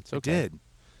lost there. It's okay. I did.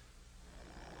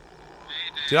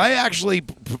 Did I actually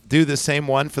do the same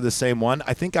one for the same one?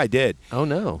 I think I did. Oh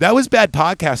no. That was bad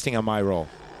podcasting on my roll.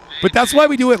 But that's why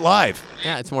we do it live.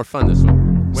 Yeah, it's more fun this way.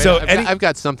 Wait, So I've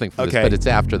got something for this, Okay. but it's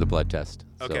after the blood test.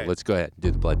 So Okay. let's go ahead and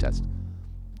do the blood test.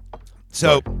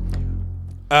 So,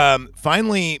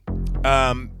 finally,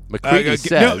 McCready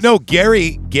says,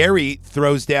 Gary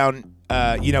throws down.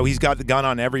 He's got the gun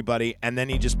on everybody, and then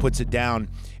he just puts it down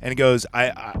and he goes,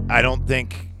 I don't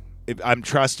think I'm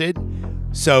trusted.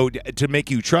 So to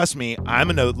make you trust me, I'm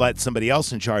gonna let somebody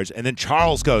else in charge. And then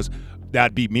Charles goes,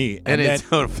 that'd be me. and then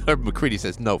it's McCready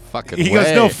says, no fucking way. he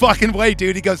goes, no fucking way,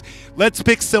 dude. He goes, let's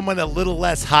pick someone a little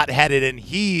less hot-headed, and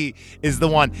he is the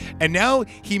one. And now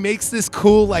he makes this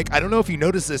cool, like, I don't know if you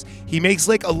noticed this, he makes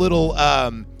like a little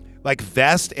like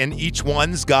vest, and each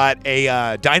one's got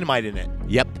a dynamite in it.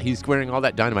 Yep, he's wearing all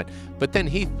that dynamite. But then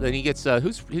he gets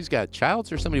who's got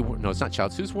Childs or somebody? No, it's not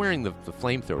Childs. Who's wearing the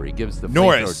flamethrower? He gives the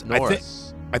Norris. flamethrower-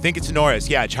 Norris. I think it's Norris.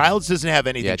 Yeah, Childs doesn't have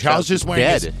anything. Yeah, Charles just wearing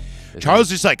dead. his. Charles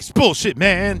just like, it's bullshit,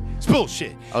 man. It's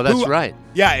bullshit. Oh, that's right.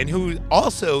 Yeah, and who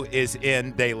also is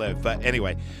in They Live. But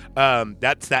anyway,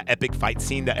 that's that epic fight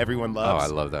scene that everyone Oh, loves. I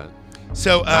love that.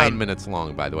 So 9 minutes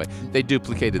long, by the way. They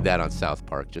duplicated that on South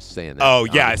Park. Just saying that. Oh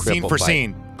on yeah, the scene cripple for fight.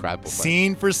 scene. Cripple fight.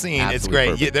 Scene for scene. It's Absolutely great.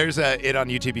 perfect. Yeah, there's it on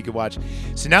YouTube you can watch.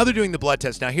 So now they're doing the blood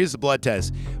test. Now here's the blood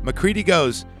test. McCready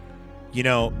goes,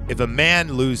 if a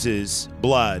man loses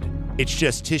blood, it's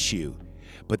just tissue.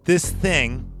 But this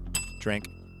thing, drink.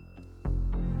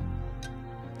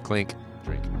 Clink.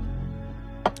 Drink.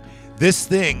 This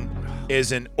thing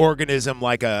is an organism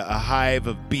like a hive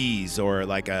of bees or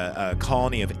like a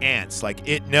colony of ants. Like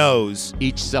it knows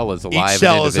Each cell is alive. each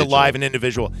cell and is individual. alive and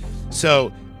individual.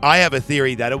 So I have a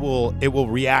theory that it will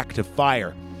react to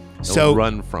fire. They'll So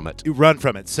run from it. you run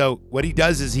from it. So what he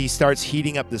does is he starts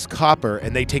heating up this copper,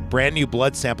 and they take brand new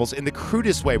blood samples in the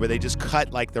crudest way, where they just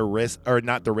cut like their wrist, or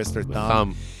not their wrist, their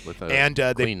thumb. With a And,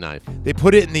 they- clean knife. They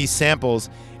put it in these samples,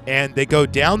 and they go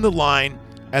down the line,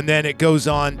 and then it goes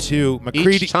on to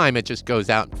McCready. Each time it just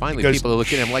goes out, and finally It goes- people are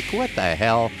looking at him like, "What the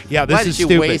hell? Yeah, this Why is did you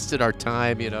stupid." wasted our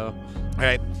time?" All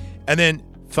right, and then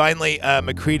finally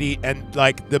McCready, and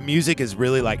like the music is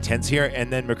really like tense here,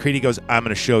 and then McCready goes, "I'm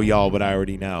gonna show y'all what I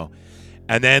already know."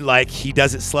 And then like he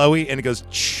does it slowly, and it goes,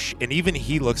 shh, and even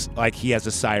he looks like he has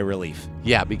a sigh of relief.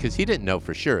 Yeah, because he didn't know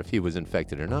for sure if he was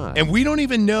infected or not. And we don't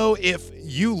even know if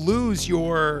you lose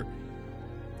your.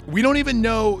 We don't even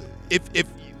know if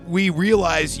we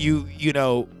realize you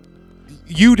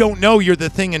don't know you're the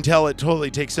thing until it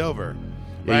totally takes over,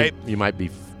 Yeah, right? You might be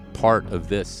part of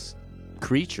this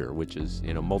creature, which is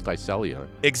multicellular.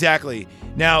 Exactly.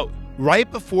 Now, right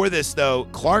before this, though,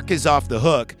 Clark is off the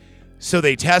hook, so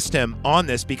they test him on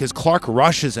this because Clark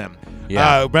rushes him.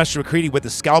 Yeah. Rushes McCready with a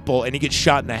scalpel, and he gets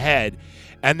shot in the head.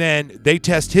 And then they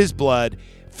test his blood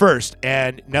first,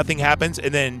 and nothing happens.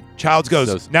 And then Childs goes,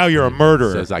 Says- "Now you're a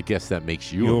murderer." Says, "I guess that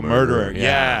makes you You a murderer.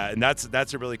 Yeah. And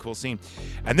that's a really cool scene.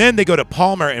 And then they go to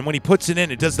Palmer, and when he puts it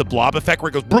in, it does the blob effect where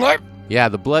it goes, "Blah!" Yeah,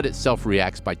 the blood itself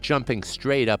reacts by jumping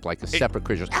straight up like a separate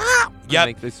creature. Ah! Yep.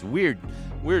 Make this weird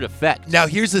effect. Now,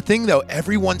 here's the thing, though.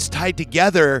 Everyone's tied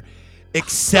together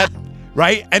except,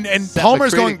 right? And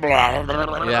Palmer's McCready. going,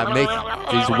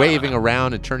 He's waving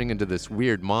around and turning into this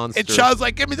weird monster. and Child's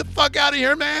like, "Get me the fuck out of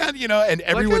here, man!" And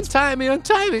everyone's untie me.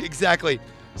 exactly.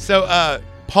 So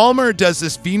Palmer does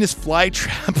this Venus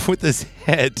flytrap with his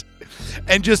head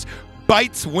and just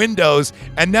bites windows,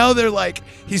 and now they're like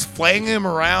he's flaying him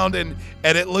around, and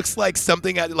it looks like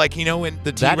something like in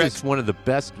the That T-Rex. is one of the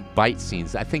best bite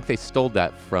scenes. I think they stole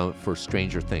that for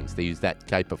Stranger Things. They used that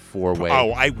type of four-way.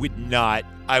 Oh, I would not.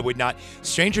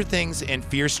 Stranger Things and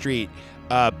Fear Street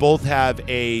both have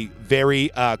a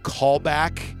very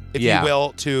callback, if you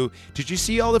will, to. Did you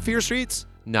see all the Fear Streets?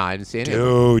 No, I didn't see any.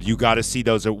 Dude, you got to see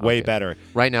those. Are way better.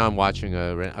 Right now, I'm watching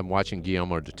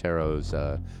Guillermo del Toro's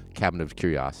Cabinet of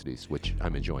Curiosities, which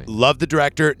I'm enjoying. Love the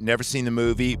director. Never seen the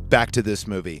movie. Back to this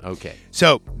movie. Okay.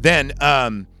 So then,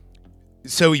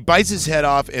 so he bites his head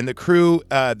off, and the crew,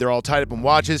 they're all tied up in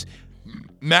watches.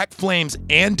 Mac flames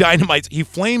and dynamites. He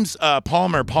flames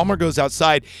Palmer. Palmer goes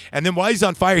outside, and then while he's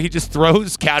on fire, he just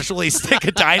throws casually a stick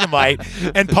of dynamite,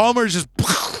 and Palmer's just.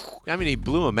 I mean, he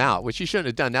blew him out, which he shouldn't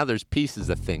have done. Now there's pieces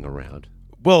of thing around.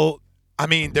 Well,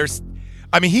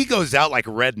 he goes out like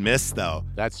red mist, though.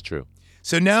 That's true.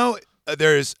 So now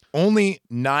there's only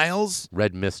Niles.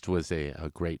 Red Mist was a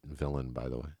great villain, by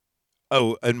the way.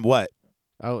 Oh, and what?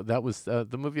 Oh, that was the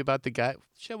movie about the guy.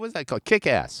 Shit, what was that called?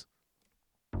 Kick-Ass.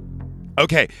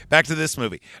 Okay, back to this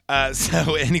movie.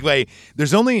 So anyway,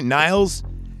 there's only Niles,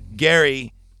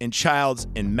 Gary, and Childs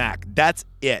and Mac. That's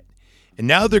it. And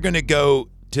now they're going to go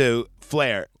to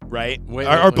Flair, right?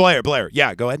 Or Blair. Blair.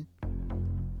 Yeah, go ahead.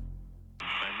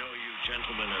 I know you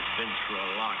gentlemen have been through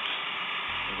a lot,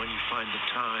 and when you find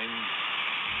the time,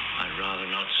 I'd rather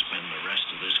not spend the rest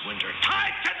of this winter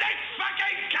tied to this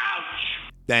fucking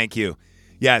couch! Thank you.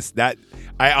 Yes, that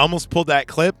I almost pulled that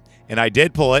clip, and I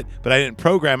did pull it, but I didn't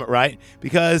program it right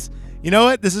because, you know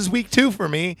what? This is week 2 for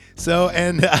me,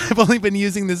 and I've only been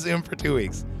using this Zoom for 2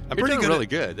 weeks. I'm You're pretty doing good. really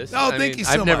good. Thank you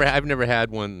so much. I've never had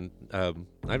one.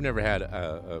 I've never had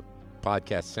a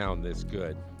podcast sound this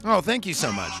good. Oh, thank you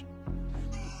so much.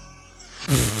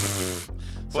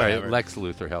 Sorry, Whatever. Lex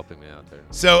Luthor helping me out there.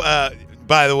 So,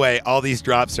 by the way, all these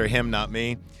drops are him, not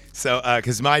me. So,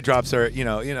 because my drops are,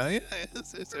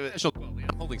 Professional quality.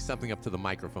 I'm holding something up to the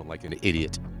microphone like an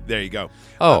idiot. there you go.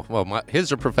 Oh, well,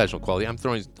 his are professional quality. I'm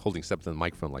holding something to the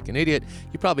microphone like an idiot.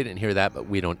 You probably didn't hear that, but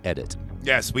we don't edit.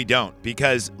 Yes, we don't,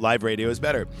 because live radio is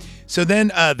better. So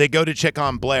then they go to check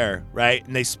on Blair, right?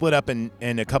 And they split up in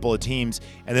a couple of teams.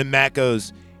 And then Matt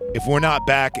goes, if we're not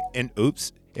back in,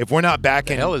 if we're not back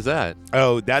The in, hell is that?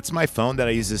 oh, that's my phone that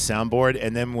I use as soundboard.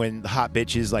 And then when the hot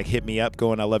bitches like hit me up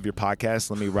going, I love your podcast,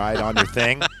 let me ride on your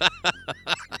thing.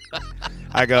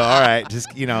 I go, all right, just,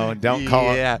 don't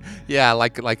call it. Yeah,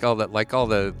 like all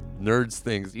the nerds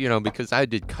things, because I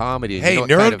did comedy. And Hey,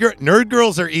 nerd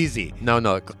girls are easy.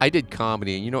 No, I did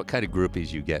comedy, and you know what kind of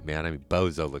groupies you get, man. I mean,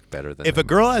 Bozo looked better than If them. a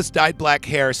girl has dyed black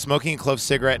hair, smoking a clove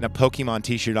cigarette, and a Pokemon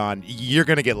t-shirt on, you're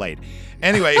going to get laid.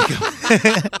 Anyway.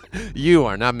 You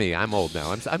are, not me. I'm old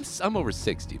now. I'm over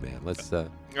 60, man. Let's. All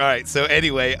right. So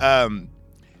anyway, so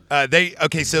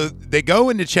they go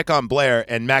in to check on Blair,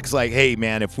 and Mac's like, "Hey,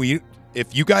 man, if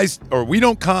you guys or we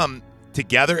don't come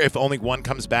together, if only one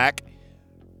comes back,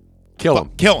 Kill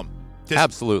him. Kill him. Just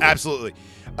Absolutely.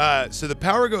 So the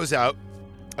power goes out.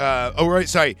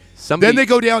 Sorry. Somebody- Then they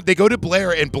go down. They go to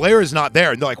Blair, and Blair is not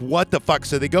there. And they're like, "What the fuck?"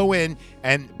 So they go in,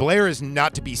 and Blair is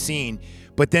not to be seen.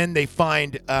 But then they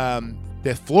find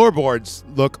the floorboards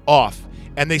look off,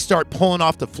 and they start pulling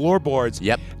off the floorboards.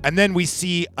 Yep. And then we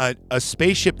see a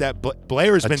spaceship that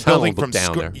Blair has A been tunnel building from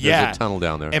down there. Yeah. There's a tunnel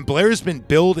down there. And Blair's been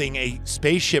building a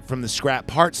spaceship from the scrap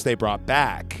parts they brought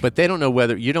back. But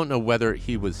you don't know whether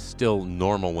he was still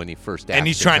normal when he first asked And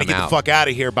he's trying to get come the out. fuck out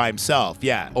of here by himself.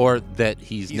 Yeah. Or that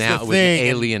he's now the was an thing.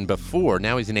 alien before.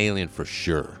 Now he's an alien for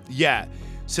sure. Yeah.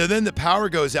 So then the power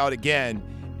goes out again,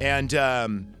 and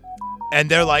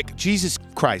they're like, Jesus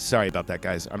Christ. Sorry about that,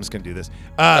 guys. I'm just going to do this.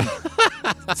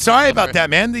 Sorry about that,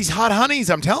 man. These hot honeys,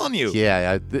 I'm telling you.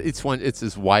 Yeah, it's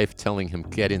his wife telling him,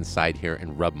 "Get inside here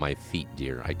and rub my feet,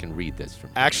 dear." I can read this from.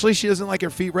 Actually, she doesn't like her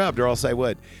feet rubbed, or else I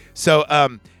would. So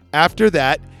after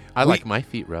that, I like my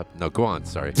feet rubbed. No, go on.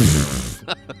 Sorry.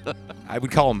 I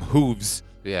would call them hooves.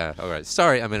 Yeah. All right.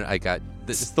 Sorry. I mean,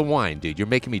 it's the wine, dude. You're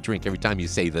making me drink every time you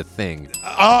say the thing.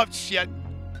 Oh, shit.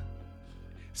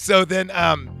 So then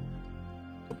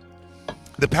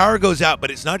the power goes out, but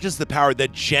it's not just the power. The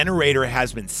generator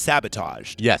has been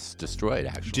sabotaged. Yes, destroyed.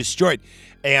 Actually. Destroyed.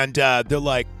 And they're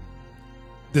like,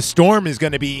 the storm is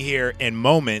going to be here in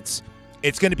moments.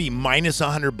 It's going to be minus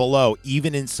 100 below,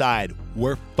 even inside.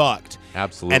 We're fucked.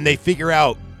 Absolutely. And they figure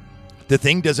out the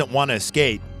thing doesn't want to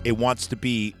escape. It wants to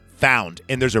be found,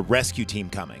 and there's a rescue team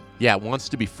coming. Yeah, it wants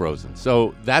to be frozen.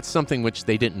 So that's something which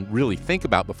they didn't really think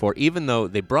about before, even though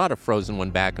they brought a frozen one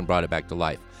back and brought it back to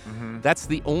life. Mm-hmm. That's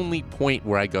the only point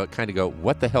where I kind of go,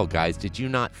 what the hell, guys? Did you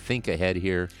not think ahead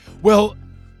here? Well,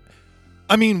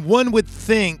 I mean, one would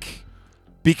think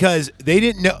because they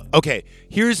didn't know. Okay,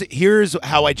 here's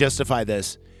how I justify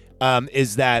this: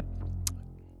 is that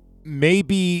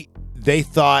maybe they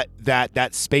thought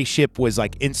that spaceship was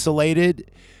like insulated,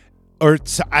 or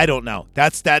I don't know.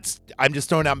 That's I'm just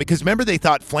throwing out because remember they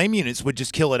thought flame units would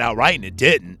just kill it outright, and it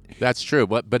didn't. That's true,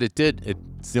 but it did.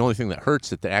 It's the only thing that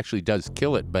hurts it that actually does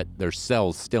kill it, but there's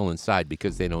cells still inside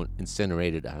because they don't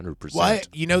incinerate it 100%. Why?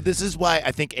 You know, this is why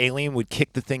I think Alien would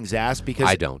kick the thing's ass because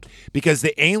I don't. Because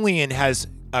the Alien has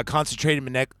a concentrated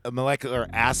molecular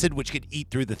acid which could eat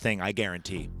through the thing. I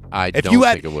guarantee. I don't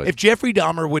think it would. If Jeffrey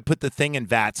Dahmer would put the thing in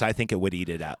vats, I think it would eat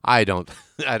it out. I don't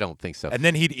think so. And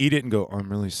then he'd eat it and go,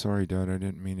 "I'm really sorry, Dad. I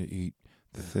didn't mean to eat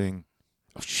the thing."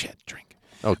 Oh shit! Drink.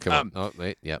 Oh come on! Oh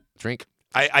wait, yep. Drink.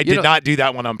 I did not do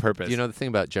that one on purpose. You know, the thing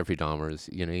about Jeffrey Dahmer is,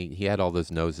 you know, he had all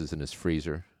those noses in his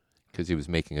freezer because he was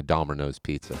making a Dahmer nose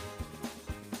pizza.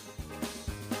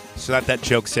 So that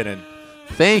joke's in.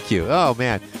 Thank you. Oh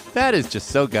man, that is just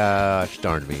so gosh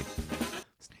darn me.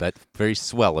 But very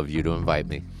swell of you to invite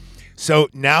me. So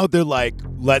now they're like,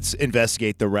 let's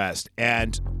investigate the rest,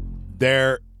 and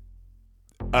they're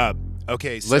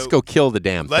okay. So let's go kill the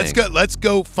damn thing. Let's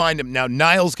go find him now.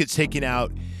 Niles gets taken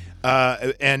out,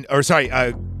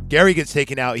 Gary gets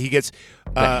taken out. He gets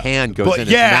the hand goes in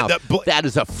his mouth. That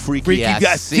is a freaky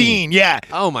ass scene. Yeah.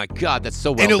 Oh my God, that's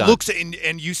so well done. And it looks,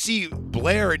 and you see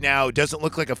Blair now doesn't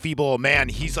look like a feeble old man.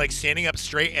 He's like standing up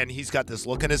straight, and he's got this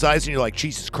look in his eyes, and you're like,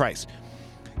 Jesus Christ.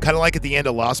 Kind of like at the end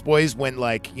of Lost Boys when,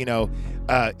 like, you know,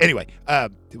 anyway,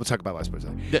 we'll talk about Lost Boys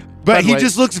later. But he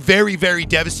just looks very, very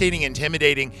devastating,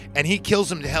 intimidating, and he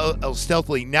kills him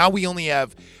stealthily. Now we only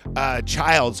have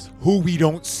Childs, who we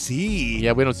don't see.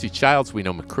 Yeah, we don't see Childs. We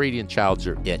know McCready and Childs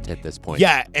are it at this point.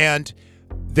 Yeah, and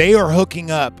they are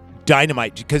hooking up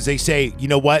dynamite because they say, you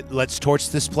know what, let's torch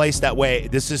this place. That way,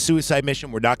 this is a suicide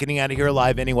mission. We're not getting out of here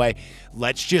alive anyway.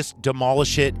 Let's just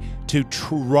demolish it to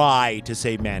try to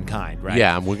save mankind, right?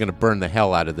 Yeah, and we're going to burn the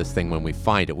hell out of this thing when we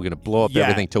find it. We're going to blow up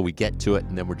everything till we get to it,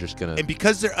 and then we're just going to... And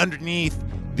because they're underneath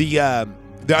the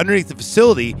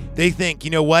facility, they think,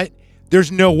 you know what,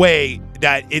 there's no way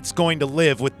that it's going to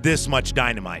live with this much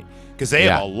dynamite because they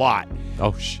have a lot.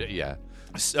 Oh, shit, yeah.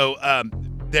 So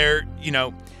they're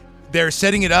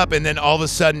setting it up, and then all of a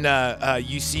sudden,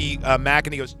 you see Mac,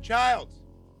 and he goes, Childs.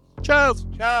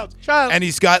 And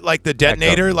he's got, like, the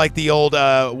detonator, like the old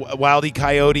Wile E.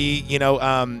 Coyote, the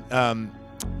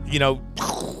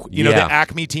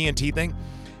Acme TNT thing.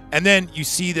 And then you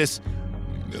see this,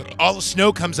 all the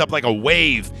snow comes up like a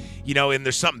wave, and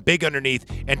there's something big underneath,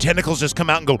 and tentacles just come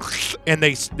out and go, and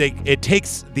it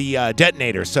takes the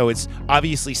detonator, so it's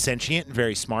obviously sentient and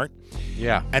very smart.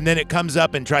 Yeah. And then it comes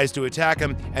up and tries to attack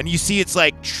him, and you see it's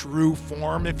like true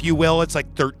form, if you will. It's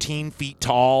like 13 feet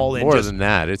tall. And more than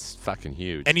that. It's fucking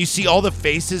huge. And you see all the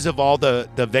faces of all the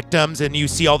victims, and you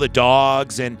see all the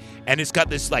dogs, and it's got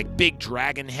this like big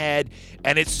dragon head,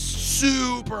 and it's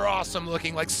super awesome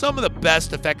looking, like some of the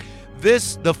best effect.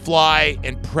 The Fly,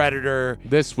 and Predator.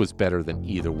 This was better than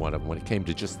either one of them when it came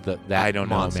to just that I don't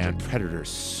monster. know, man. Predator's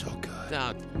so good.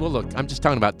 Well, look, I'm just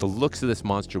talking about the looks of this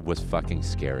monster was fucking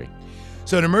scary.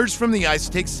 So it emerges from the ice,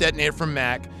 takes the detonator from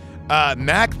Mac.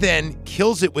 Mac then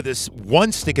kills it with this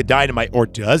one stick of dynamite, or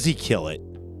does he kill it?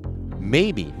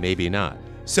 Maybe, maybe not.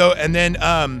 So, and then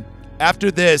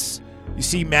after this, you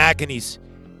see Mac, and he's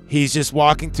just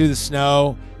walking through the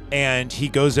snow, and he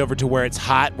goes over to where it's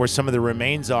hot, where some of the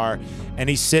remains are, and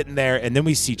he's sitting there, and then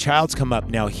we see Childs come up.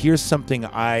 Now, here's something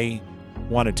I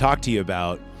want to talk to you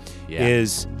about,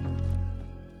 is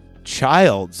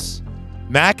Childs.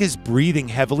 Mac is breathing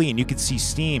heavily, and you can see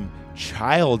steam.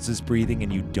 Childs is breathing,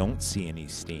 and you don't see any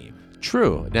steam.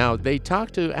 True. Now, they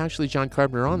talked to actually John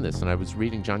Carpenter on this, and I was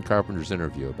reading John Carpenter's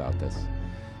interview about this.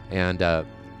 And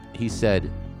he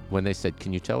said, when they said,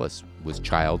 can you tell us, was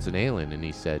Childs an alien? And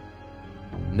he said,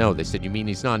 no. They said, you mean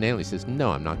he's not an alien? He says,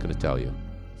 no, I'm not going to tell you.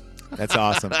 That's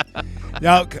awesome.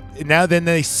 Now then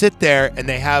they sit there, and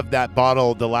they have that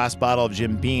bottle, the last bottle of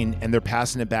Jim Beam, and they're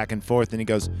passing it back and forth, and he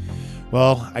goes,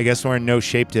 well, I guess we're in no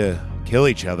shape to kill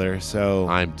each other, so...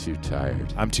 I'm too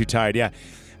tired, yeah.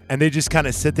 And they just kind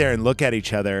of sit there and look at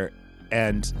each other,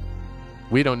 and...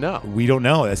 We don't know.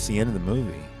 That's the end of the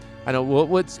movie. I know.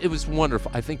 Well, it was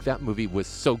wonderful. I think that movie was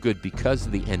so good because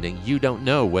of the ending. You don't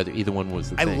know whether either one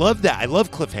was the thing. I love that. I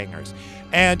love cliffhangers.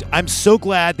 And I'm so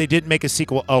glad they didn't make a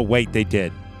sequel. Oh, wait, they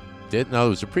did. Did no, it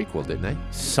was a prequel, didn't they?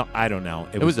 So, I don't know.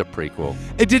 It was a prequel.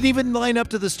 It didn't even line up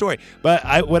to the story.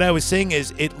 But what I was saying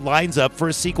is it lines up for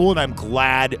a sequel, and I'm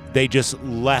glad they just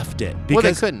left it. Well, they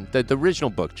Because couldn't. The original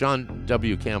book, John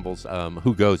W. Campbell's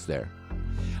Who Goes There.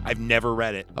 I've never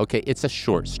read it. Okay, it's a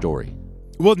short story.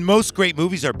 Well, most great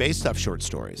movies are based off short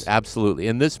stories. Absolutely.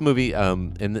 In this movie,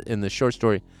 in the short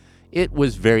story, it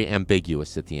was very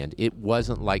ambiguous at the end. It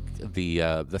wasn't like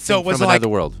the thing from another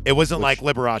world. It wasn't like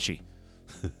Liberace.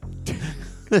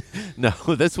 No,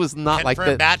 this was not like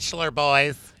the Bachelor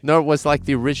boys. No, it was like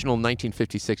the original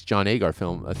 1956 John Agar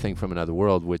film, A Thing from Another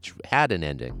World, which had an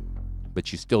ending,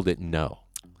 but you still didn't know.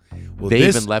 Well, They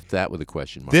even left that with a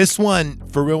question mark. This one,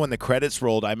 for real, when the credits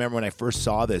rolled, I remember when I first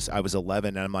saw this, I was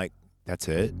 11, and I'm like, that's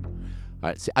it? All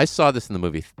right, see, I saw this in the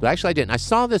movie. But actually, I didn't. I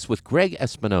saw this with Greg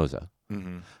Espinoza,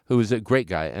 who is a great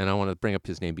guy, and I want to bring up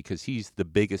his name because he's the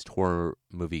biggest horror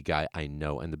movie guy I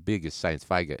know and the biggest science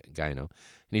fi guy I know.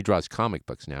 And he draws comic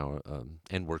books now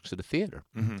and works at a theater.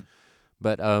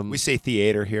 But We say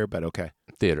theater here, but okay.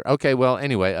 theater. Okay, well,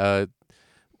 anyway,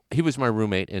 he was my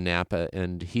roommate in Napa,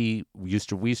 and we used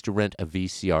to rent a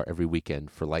VCR every weekend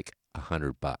for like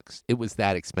 $100. It was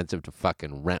that expensive to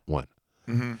fucking rent one.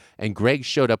 And Greg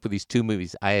showed up with these two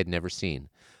movies I had never seen.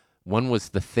 One was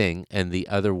The Thing, and the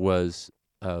other was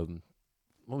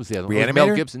what was the other one? It was Mel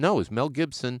Reanimator? Gibson. No, it was Mel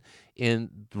Gibson in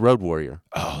Road Warrior.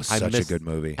 Oh, I such a missed- good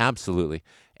movie. Absolutely.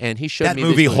 And he showed That me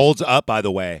movie these movies. holds up, by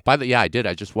the way. Yeah, I did.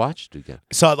 I just watched it again.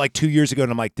 I saw it like 2 years ago,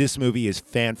 and I'm like, this movie is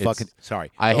fan-fucking...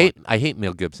 Sorry. I Go on. hate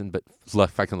Mel Gibson, but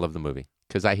fucking love the movie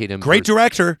because I hate him. Great for-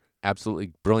 director. Absolutely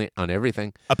brilliant on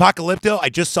everything. Apocalypto, I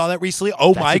just saw that recently.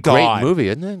 Oh, That's my a God. great movie,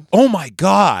 isn't it? Oh, my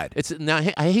God. It's now.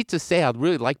 I hate to say I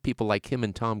really like people like him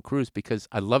and Tom Cruise because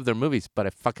I love their movies, but I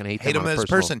fucking hate Hate them him on as a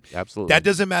personal- person. Absolutely, That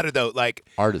doesn't matter, though. Like,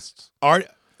 artists. art...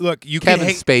 Look, you Kevin can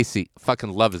hate... Spacey,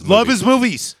 fucking love his Love movies. his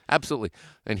movies. Absolutely,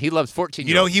 and he loves 14.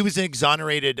 You know, he was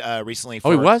exonerated recently for...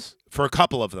 Oh, he was? For a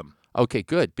couple of them. Okay,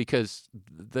 good because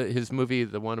his movie,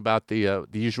 the one about the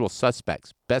Usual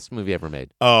Suspects, best movie ever made.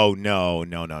 Oh, no.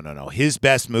 His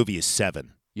best movie is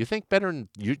Seven. You think better than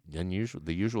the Usual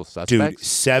Dude, Suspects?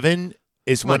 Seven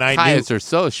is when I knew... Kaiser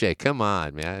Soze, come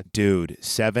on, man. Dude,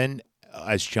 Seven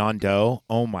as John Doe.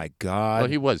 Oh, my God.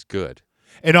 Well, he was good.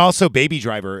 And also Baby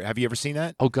Driver. Have you ever seen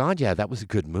that? Oh God, yeah, that was a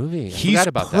good movie. I He's forgot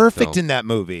about perfect that film. in that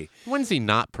movie. When's he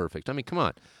not perfect? I mean, come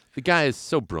on. The guy is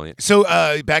so brilliant. So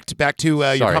back to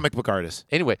your Sorry. comic book artist.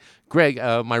 Anyway, Greg,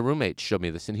 my roommate showed me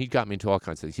this, and he got me into all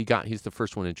kinds of things. He's the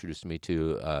first one to introduce me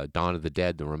to Dawn of the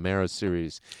Dead, the Romero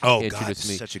series. Oh, He God, introduced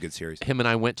me. such a good series. Him and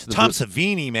I went to the Tom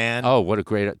Savini, man. Oh, what a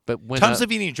great! But when Tom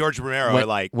Savini and George Romero are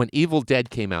like... when Evil Dead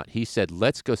came out, he said,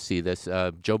 "Let's go see this."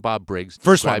 Joe Bob Briggs,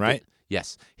 First one, described right? it-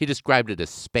 Yes, he described it as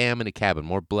spam in a cabin,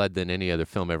 more blood than any other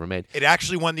film ever made. It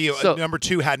actually won the... So- number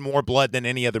 2 had more blood than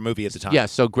any other movie at the time. Yeah,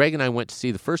 so Greg and I went to see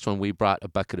the first one. We brought a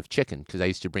bucket of chicken because I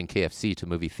used to bring KFC to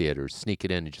movie theaters, sneak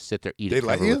it in, and just sit there, eat They it,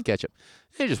 let cover it you? with ketchup.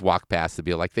 They just walk past the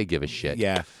deal like they give a shit.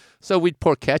 Yeah. So we'd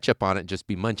pour ketchup on it and just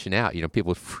be munching out. You know, people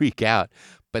would freak out,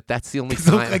 but that's the only Does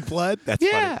it time. look like blood? That's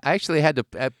yeah, funny. I actually had to.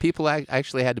 I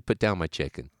actually had to put down my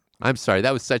chicken. I'm sorry,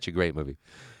 that was such a great movie.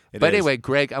 It But is. anyway,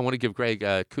 Greg, I want to give Greg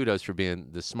kudos for being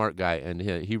the smart guy. And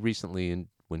he recently,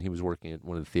 when he was working at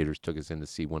one of the theaters, took us in to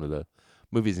see one of the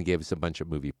movies and gave us a bunch of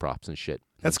movie props and shit.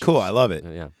 That's cool. I love it.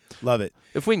 Yeah. Love it.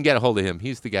 If we can get a hold of him,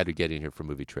 he's the guy to get in here for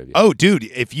movie trivia. Oh, dude,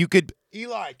 if you could...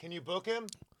 Eli, can you book him?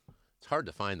 It's hard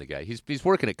to find the guy. He's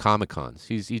working at Comic Cons.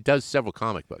 He does several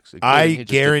comic books. I including he just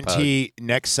did guarantee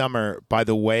next summer, by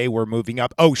the way, we're moving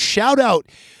up. Oh, shout out.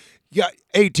 Yeah,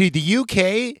 hey, dude, the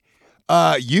UK...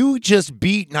 you just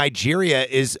beat Nigeria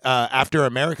is after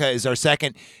America is our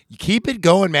second. Keep it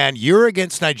going, man. You're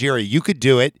against Nigeria. You could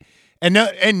do it.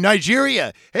 And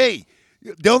Nigeria, hey,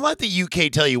 don't let the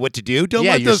UK tell you what to do. Don't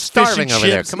yeah, let you're those fish starving and over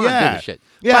there. chips- Come on, yeah. do the shit.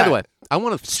 Yeah. By the way, I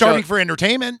want to Starting for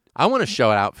entertainment. I want to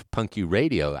shout out Punky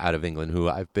Radio out of England, who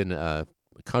I've been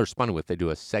corresponding with. They do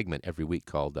a segment every week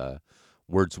called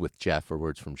Words with Jeff or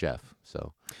Words from Jeff.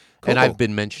 So, and Cool. I've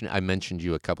been I mentioned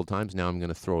you a couple times. Now I'm going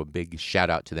to throw a big shout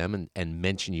out to them and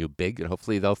mention you big, and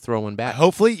hopefully they'll throw one back.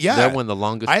 Hopefully, yeah. They're one of the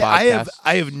longest I podcasts.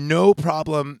 have no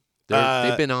problem.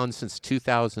 They've been on since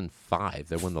 2005.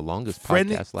 They're one of the longest Friend-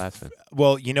 podcasts lasting.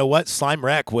 Well, you know what? Slime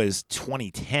Wreck was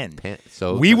 2010.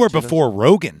 So We were before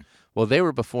Rogan. Well, they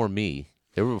were before me.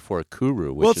 They were before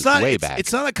Kuru, which Well, is way back.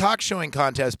 It's not a cock showing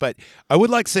contest, but I would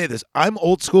like to say this. I'm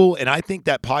old school, and I think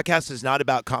that podcast is not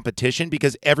about competition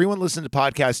because everyone listening to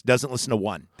podcasts doesn't listen to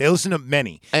one. They listen to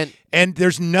many. And And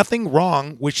there's nothing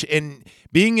wrong, which in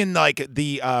being in like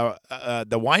the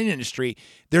wine industry,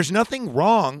 there's nothing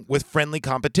wrong with friendly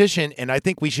competition. And I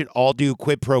think we should all do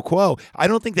quid pro quo. I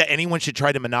don't think that anyone should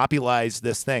try to monopolize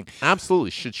this thing.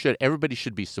 Absolutely. Should. Everybody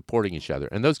should be supporting each other.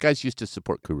 And those guys used to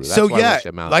support Kuru. That's So why I yeah, wish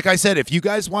them out. like I said, if you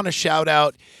guys want to shout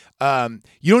out,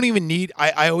 you don't even need.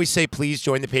 I always say please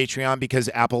join the Patreon because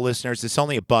Apple listeners, it's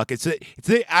only $1. It's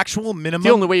the actual minimum. It's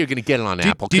the only way you're going to get it on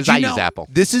Apple because I use Apple.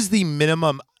 This is the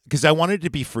minimum because I wanted it to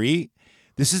be free.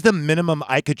 This is the minimum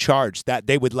I could charge that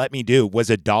they would let me do was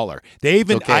 $1. They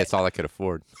even It's all I could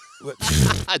afford.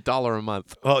 $1 a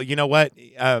month. Well, you know what?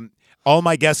 All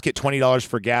my guests get $20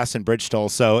 for gas and bridge toll,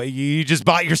 so you just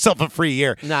bought yourself a free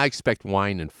year. No, I expect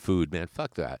wine and food, man.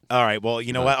 Fuck that. All right. Well,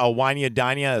 you know what? I'll wine you,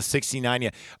 dine you, 69 you.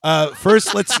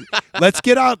 First, let's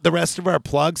get out the rest of our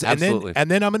plugs, Absolutely.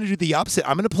 and then I'm going to do the opposite.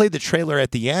 I'm going to play the trailer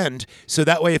at the end, so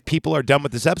that way, if people are done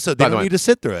with this episode, they By the don't way, need to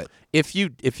sit through it. If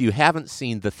you haven't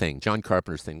seen The Thing, John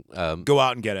Carpenter's Thing, Go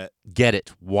out and get it. get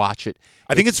it, watch it.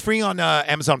 I think it's free on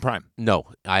Amazon Prime. No,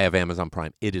 I have Amazon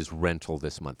Prime. It is rental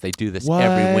this month. They do this What?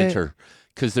 every winter.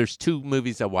 Because there's 2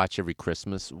 movies I watch every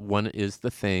Christmas. One is The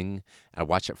Thing. I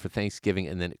watch it for Thanksgiving,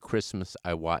 and then at Christmas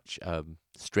I watch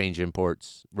Strange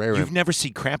Imports, You've never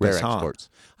seen Krampus, Rare huh? Exports.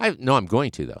 No, I'm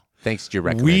going to though. Thanks to your We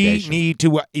recommendation. need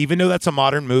to, even though that's a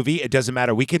modern movie, it doesn't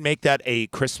matter. We can make that a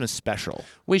Christmas special.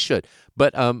 We should.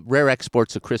 But Rare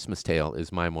Exports: A Christmas Tale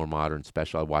is my more modern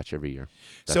special. I watch every year.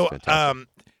 That's So, fantastic.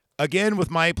 again, with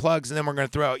my plugs, and then we're going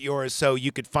to throw out yours. So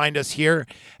you could find us here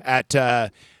at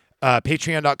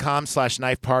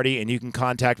patreon.com/knife party, and you can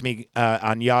contact me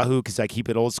on Yahoo because I keep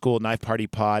it old school,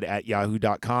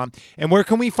 knifepartypod@yahoo.com. And where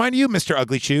can we find you, Mr.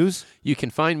 Ugly Shoes? You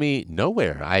can find me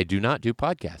nowhere. I do not do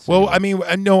podcasts. Well,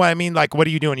 anymore. I mean, like, what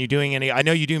are you doing? You doing any? I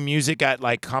know you do music at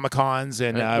like Comic Cons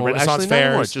and Well, Renaissance actually, not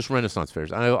anymore. fairs. It's just Renaissance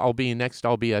fairs. I'll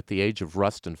be at the Age of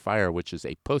Rust and Fire, which is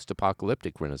a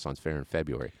post-apocalyptic Renaissance fair in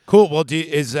February. Cool. Well,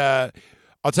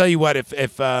 I'll tell you what.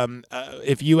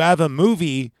 If you have a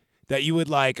movie that you would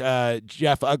like,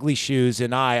 Jeff Ugly Shoes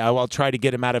and I will try to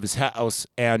get him out of his house,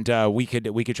 and we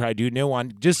could try to do a new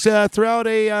one. Just throw out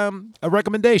a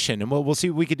recommendation, and we'll see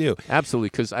what we could do. Absolutely,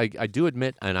 because I do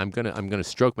admit, and I'm gonna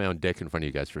stroke my own dick in front of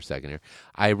you guys for a second here.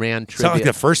 I ran trivia. Sound like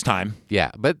the first time.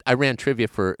 Yeah, but I ran trivia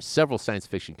for several science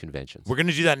fiction conventions. We're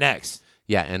gonna do that next.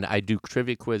 Yeah, and I do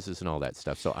trivia quizzes and all that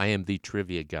stuff. So I am the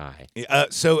trivia guy.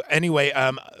 So anyway,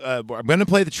 I'm going to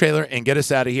play the trailer and get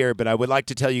us out of here. But I would like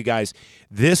to tell you guys,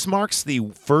 this marks the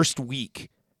first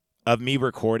week of me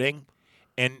recording.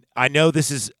 And I know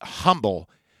this is humble,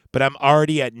 but I'm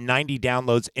already at 90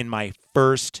 downloads in my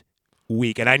first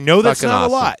week. And I know that's Fucking not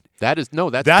awesome. a lot. That's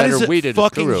That better is than we did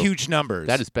fucking at Kuru. huge numbers.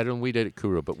 That is better than we did at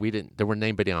Kuru, but there weren't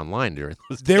anybody online during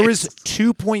those There days. is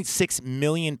 2.6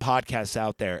 million podcasts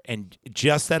out there, and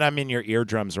just that I'm in your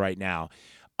eardrums right now,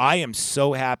 I am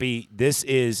so happy. This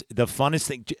is the funnest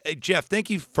thing. Jeff,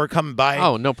 thank you for coming by.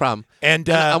 Oh, no problem. And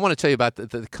I want to tell you about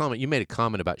the comment. You made a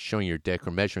comment about showing your dick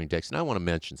or measuring dicks, and I want to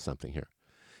mention something here.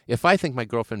 If I think my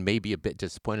girlfriend may be a bit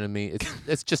disappointed in me,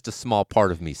 it's just a small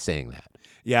part of me saying that.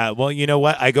 Yeah, well, you know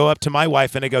what? I go up to my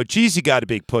wife and I go, geez, you got a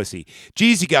big pussy.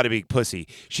 Geez, you got a big pussy.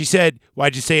 She said,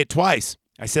 why'd you say it twice?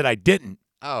 I said, I didn't.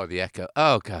 Oh, the echo.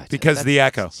 Oh, God. Because of the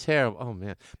echo. Terrible. Oh,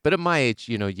 man. But at my age,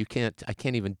 I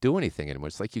can't even do anything anymore.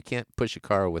 It's like you can't push a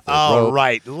car with a All rope.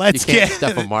 right, let's You can't get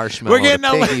stuff a marshmallow We're getting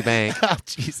in a piggy bank. Oh,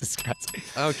 Jesus Christ.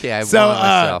 Okay, I've So, won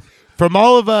myself. from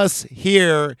all of us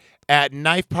here at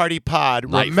Knife Party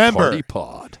Pod, remember, Party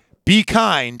Pod. be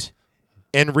kind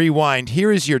and rewind. Here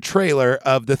is your trailer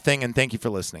of The Thing, and thank you for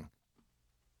listening.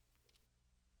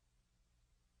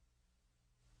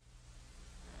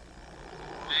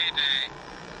 Mayday.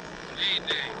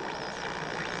 Mayday.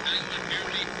 Anyone hear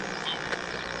me? Over.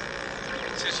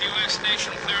 This is U.S.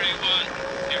 Station 31.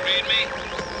 You read me?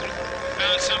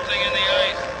 Found something in the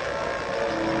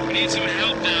ice. We need some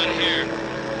help down here.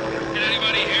 Can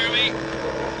anybody hear me?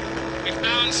 We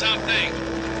found something.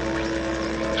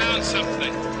 We found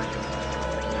something.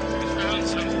 We found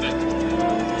something.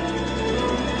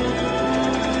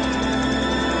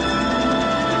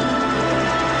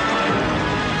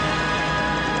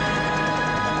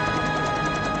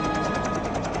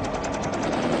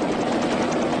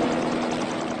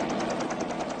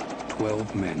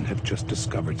 12 men have just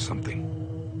discovered something.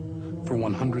 For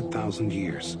 100,000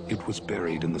 years, it was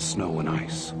buried in the snow and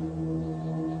ice.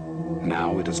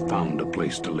 Now it has found a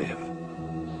place to live.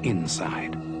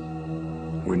 Inside.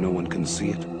 Where no one can see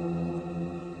it,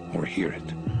 or hear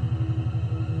it,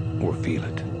 or feel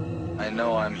it. I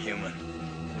know I'm human.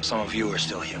 Some of you are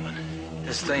still human.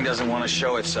 This thing doesn't want to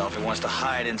show itself. It wants to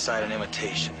hide inside an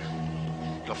imitation.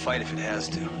 It'll fight if it has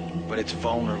to, but it's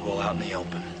vulnerable out in the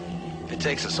open. If it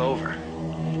takes us over,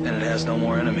 then it has no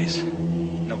more enemies.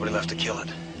 Nobody left to kill it.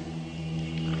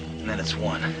 And then it's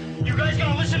won. You guys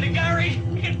gonna listen to Gary?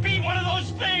 He can beat one of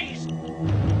those things!